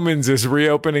 Vroman's is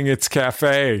reopening its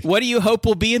cafe. What do you hope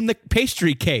will be in the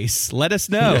pastry case? Let us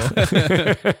know.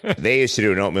 They used to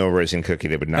do an oatmeal raisin cookie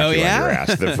that would knock you on your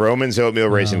ass. The Vroman's oatmeal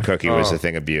raisin cookie was a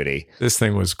thing of beauty. This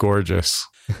thing was gorgeous.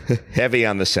 Heavy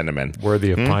on the cinnamon.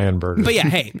 Worthy of pie and burgers. But yeah,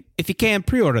 hey, if you can,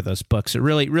 pre-order those books. It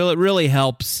really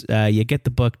helps. You get the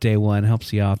book day one,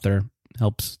 helps the author.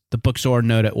 Helps the bookstore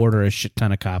know to order a shit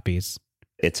ton of copies.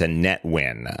 it's a net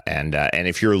win. And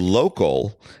if you're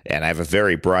local, and I have a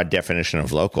very broad definition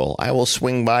of local, I will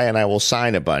swing by and I will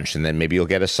sign a bunch, and then maybe you'll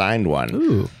get a signed one.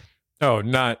 Ooh.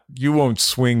 Oh, you won't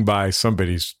swing by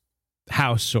somebody's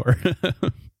house or...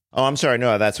 Oh, I'm sorry.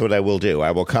 No, that's what I will do.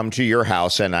 I will come to your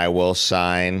house and I will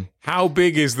sign. How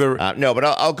big is the... no, but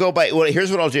I'll go by... Well, here's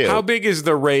what I'll do. How big is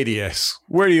the radius?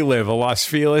 Where do you live? A Los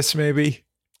Feliz, maybe?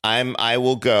 I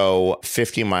will go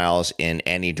 50 miles in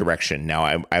any direction.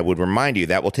 Now, I would remind you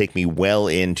that will take me well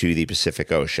into the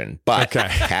Pacific Ocean. But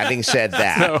having said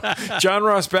that... So, John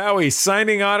Ross Bowie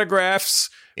signing autographs...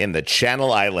 in the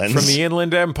Channel Islands. From the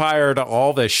Inland Empire to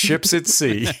all the ships at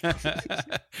sea.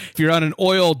 If you're on an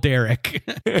oil derrick.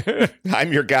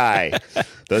 I'm your guy.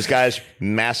 Those guys,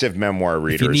 massive memoir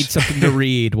readers. If you need something to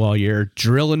read while you're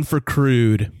drilling for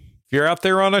crude. If you're out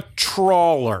there on a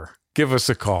trawler, give us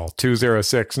a call,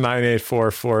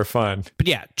 206-984-4FUN. But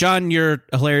yeah, John, you're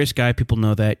a hilarious guy. People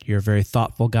know that. You're a very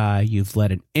thoughtful guy. You've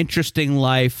led an interesting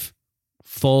life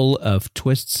full of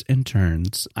twists and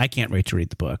turns. I can't wait to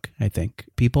read the book. I think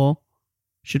people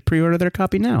should pre-order their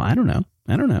copy now. I don't know.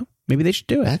 Maybe they should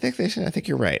do it. I think they should. I think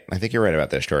you're right. I think you're right about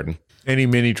this, Jordan. Any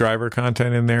Mini Driver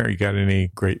content in there? You got any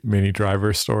great Mini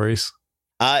Driver stories?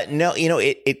 No,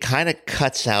 it kind of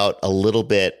cuts out a little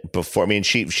bit before. I mean,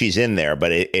 she's in there,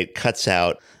 but it cuts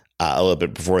out a little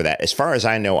bit before that. As far as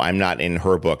I know, I'm not in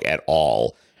her book at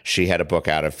all. She had a book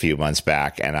out a few months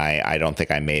back, and I don't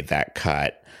think I made that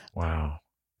cut. Wow.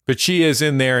 But she is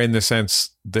in there in the sense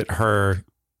that her,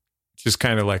 just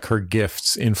kind of like her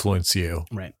gifts influence you.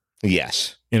 Right.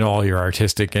 Yes. In all your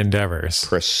artistic endeavors.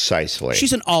 Precisely.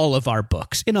 She's in all of our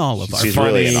books. She's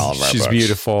really in all of our books. She's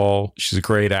beautiful. She's a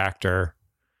great actor.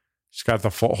 She's got the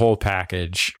whole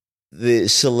package. The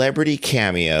celebrity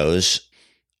cameos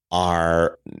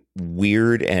are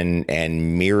weird and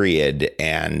myriad.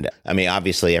 And I mean,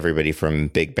 obviously everybody from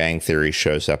Big Bang Theory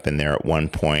shows up in there at one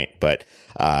point, but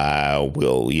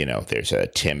there's a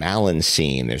Tim Allen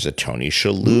scene. There's a Tony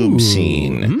Shalhoub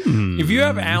scene. If you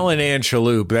have Allen and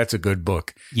Shalhoub, that's a good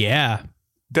book. Yeah.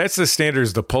 That's the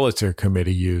standards the Pulitzer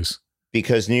Committee use.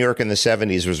 Because New York in the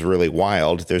 70s was really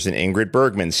wild. There's an Ingrid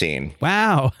Bergman scene.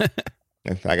 Wow.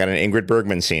 I got an Ingrid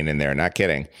Bergman scene in there. Not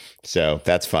kidding. So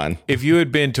that's fun. If you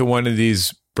had been to one of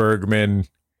these Bergman,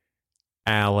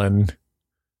 Allen,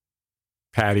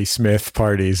 Patti Smith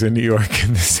parties in New York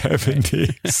in the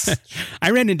 70s.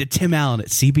 I ran into Tim Allen at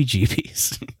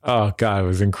CBGB's. Oh, God, it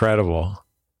was incredible.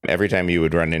 Every time you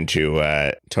would run into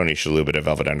Tony Shalhoub at a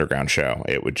Velvet Underground show,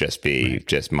 it would just be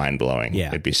just mind-blowing. Yeah.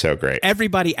 It'd be so great.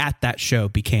 Everybody at that show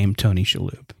became Tony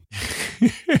Shalhoub.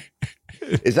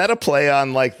 Is that a play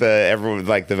on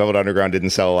the Velvet Underground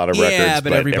didn't sell a lot of records? Yeah,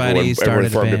 but everyone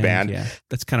formed a band. Yeah,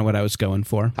 that's kind of what I was going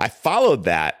for. I followed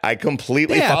that. I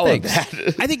completely followed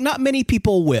that. I think not many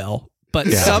people will, but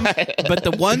but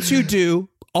the ones who do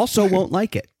also won't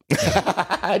like it.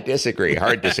 I disagree.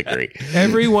 Hard disagree.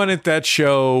 Everyone at that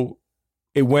show,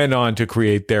 it went on to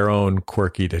create their own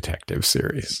quirky detective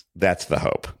series. That's the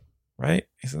hope, right?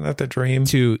 Isn't that the dream?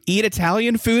 To eat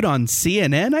Italian food on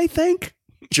CNN, I think.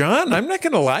 John, I'm not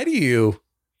going to lie to you.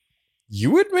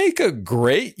 You would make a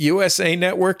great USA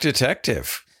Network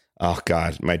detective. Oh,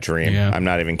 God, my dream. Yeah. I'm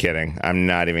not even kidding.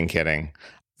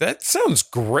 That sounds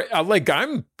great.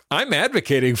 I'm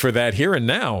advocating for that here and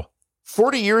now.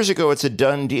 40 years ago, it's a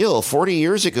done deal. 40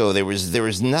 years ago, there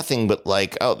was nothing but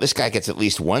this guy gets at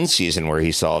least one season where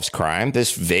he solves crime.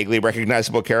 This vaguely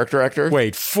recognizable character actor.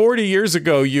 Wait, 40 years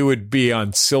ago, you would be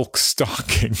on silk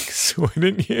stockings,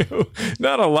 wouldn't you?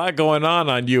 Not a lot going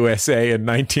on USA in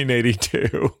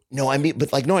 1982. No, I mean,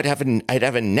 but I'd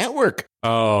have a network.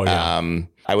 Oh, yeah.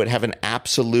 I would have an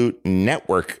absolute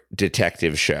network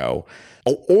detective show.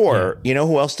 Or, you know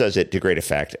who else does it to great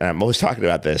effect? And I'm always talking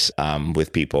about this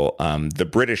with people. The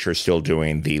British are still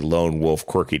doing the Lone Wolf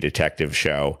Quirky Detective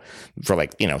show for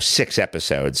 6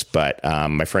 episodes. But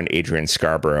my friend Adrian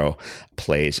Scarborough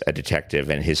plays a detective,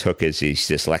 and his hook is he's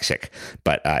dyslexic,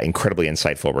 but incredibly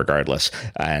insightful regardless.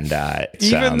 And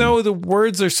even though the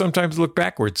words are sometimes look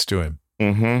backwards to him.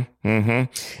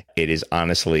 It is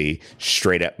honestly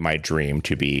straight up my dream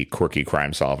to be quirky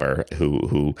crime solver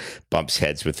who bumps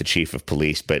heads with the chief of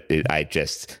police. But I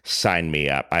just sign me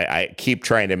up. I keep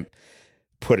trying to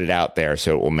put it out there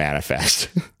so it will manifest.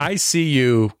 I see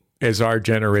you as our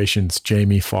generation's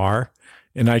Jamie Farr,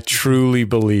 and I truly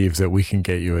believe that we can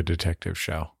get you a detective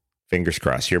show. Fingers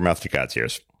crossed. Your mouth to God's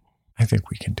ears. I think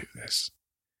we can do this.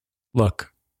 Look.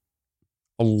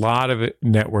 A lot of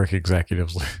network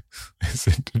executives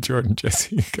listen to Jordan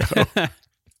Jesse Go.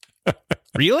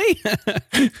 Really?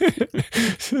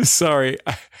 Sorry,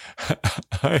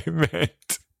 I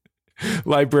meant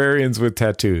librarians with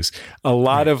tattoos. A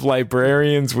lot of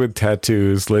librarians with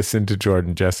tattoos listen to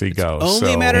Jordan Jesse Go.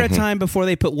 Only a matter of time before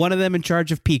they put one of them in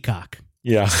charge of Peacock.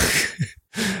 Yeah.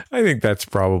 I think that's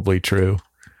probably true.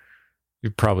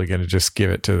 You're probably going to just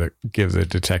give the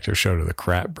detective show to the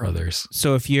Kratt brothers.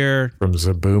 So if you're from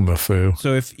Zaboomafoo.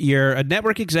 So if you're a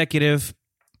network executive,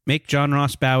 make John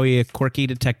Ross Bowie a quirky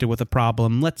detective with a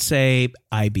problem. Let's say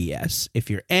IBS.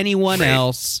 If you're anyone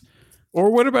else,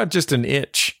 or what about just an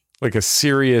itch, like a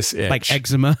serious itch, like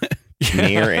eczema?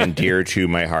 Near and dear to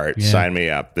my heart. Yeah. Sign me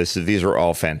up. These are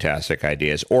all fantastic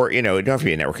ideas. Or, you don't have to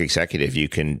be a network executive. You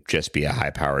can just be a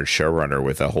high-powered showrunner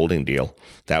with a holding deal.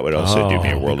 That would also do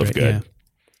me a world of good.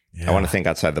 Yeah. I want to think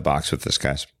outside the box with this,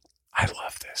 guys. I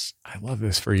love this. I love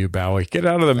this for you, Bowie. Get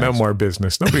out of the memoir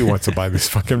business. Nobody wants to buy this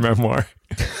fucking memoir.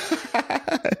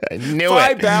 I knew Buy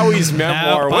it. Bowie's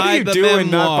memoir. What are you doing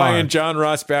not memoir. buying John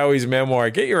Ross Bowie's memoir?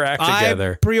 Get your act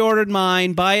together. I pre-ordered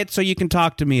mine. Buy it so you can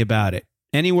talk to me about it.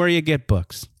 Anywhere you get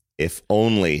books. If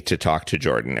only to talk to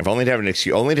Jordan. If only to have an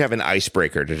excuse, only to have an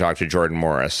icebreaker to talk to Jordan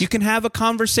Morris. You can have a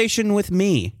conversation with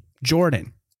me,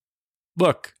 Jordan.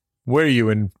 Look, where are you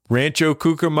in Rancho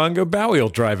Cucamonga? Bowie will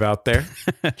drive out there.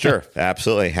 Sure,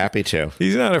 absolutely. Happy to.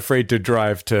 He's not afraid to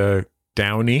drive to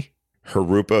Downey.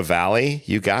 Harupa Valley,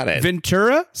 you got it.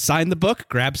 Ventura, sign the book,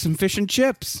 grab some fish and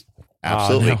chips.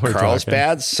 Absolutely. now we're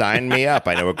Carlsbad, sign me up.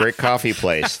 I know a great coffee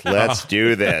place. Let's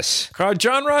do this.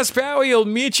 John Ross Bowie will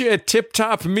meet you at Tip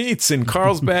Top Meats in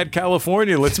Carlsbad,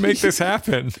 California. Let's make this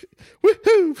happen.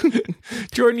 Woohoo!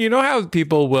 Jordan, you know how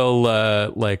people will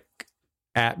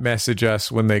 @message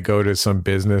us when they go to some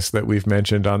business that we've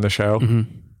mentioned on the show? Mm-hmm.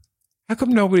 How come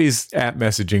nobody's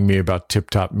 @messaging me about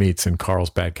Tip Top Meats in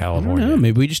Carlsbad, California? I don't know.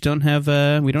 Maybe we just don't have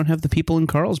the people in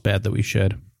Carlsbad that we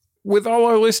should. With all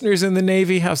our listeners in the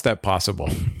Navy, how's that possible?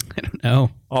 I don't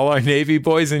know. All our Navy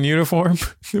boys in uniform,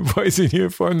 the boys in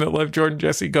uniform that love Jordan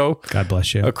Jesse Go. God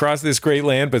bless you. Across this great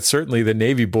land, but certainly the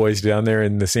Navy boys down there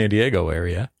in the San Diego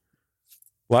area.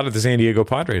 A lot of the San Diego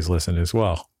Padres listen as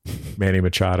well. Manny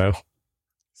Machado.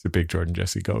 He's a big Jordan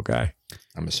Jesse Go guy.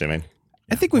 I'm assuming.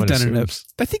 I think we've done enough.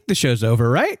 I think the show's over,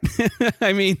 right?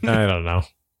 I mean, I don't know.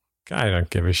 I don't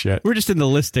give a shit. We're just in the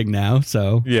listing now,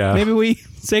 so yeah. Maybe we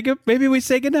say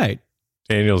goodnight.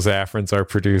 Daniel Zaffron's our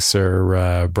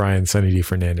producer. Brian Sunny D.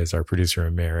 Fernandez, our producer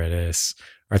emeritus.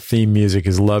 Our theme music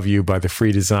is "Love You" by The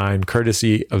Free Design,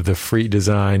 courtesy of The Free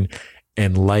Design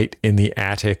and Light in the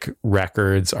Attic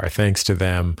Records. Our thanks to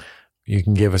them. You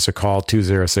can give us a call,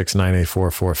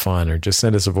 206-9844-FUN, or just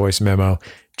send us a voice memo,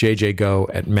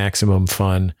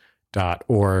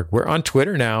 jjgo@maximumfun.org. We're on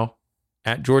Twitter now,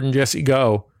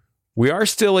 @JordanJesseGo. We are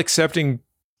still accepting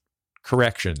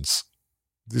corrections.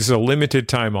 This is a limited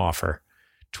time offer.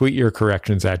 Tweet your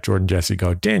corrections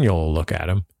 @JordanJesseGo. Daniel will look at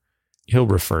them. He'll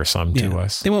refer some to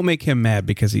us. They won't make him mad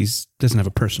because he doesn't have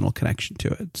a personal connection to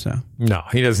it. So no,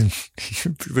 he doesn't.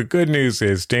 The good news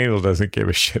is Daniel doesn't give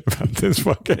a shit about this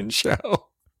fucking show.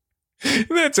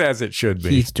 That's as it should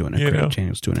be. He's doing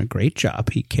Daniel's doing a great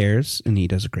job. He cares and he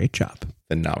does a great job.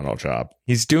 Phenomenal job.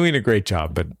 He's doing a great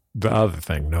job, but the other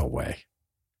thing, no way.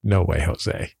 No way,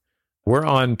 Jose. We're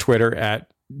on Twitter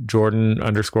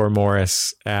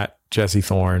 @Jordan_Morris, @Jesse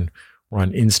Thorne. We're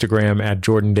on Instagram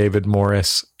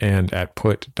 @JordanDavidMorris and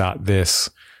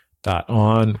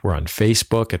 @put.this.on. We're on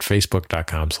Facebook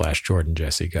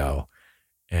facebook.com/JordanJesseGo.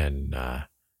 And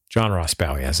John Ross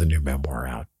Bowie has a new memoir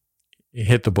out.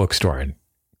 Hit the bookstore and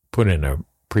put in a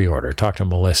pre-order. Talk to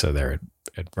Melissa there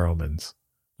at Vroman's.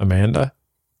 Amanda?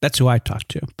 That's who I talked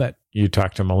to. But you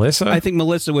talked to Melissa? I think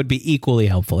Melissa would be equally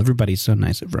helpful. Everybody's so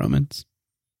nice at Vroman's.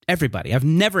 Everybody. I've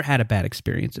never had a bad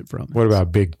experience at Vroman's. What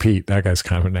about Big Pete? That guy's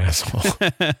kind of an asshole.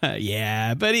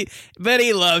 Yeah, but he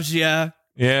loves you.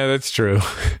 Yeah, that's true.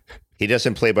 He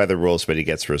doesn't play by the rules, but he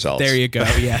gets results. There you go.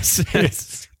 Yes.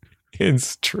 It's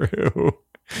true.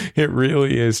 It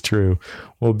really is true.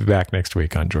 We'll be back next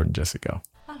week on Jordan Jesse Go.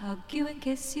 I'll hug you and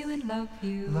kiss you and love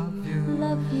you. Love you.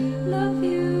 Love you. Love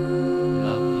you.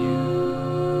 Love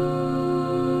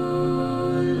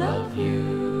you. Love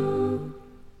you.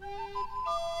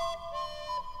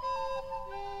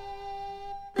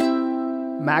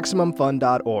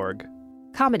 MaximumFun.org.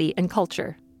 Comedy and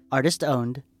culture. Artist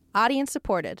owned. Audience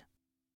supported.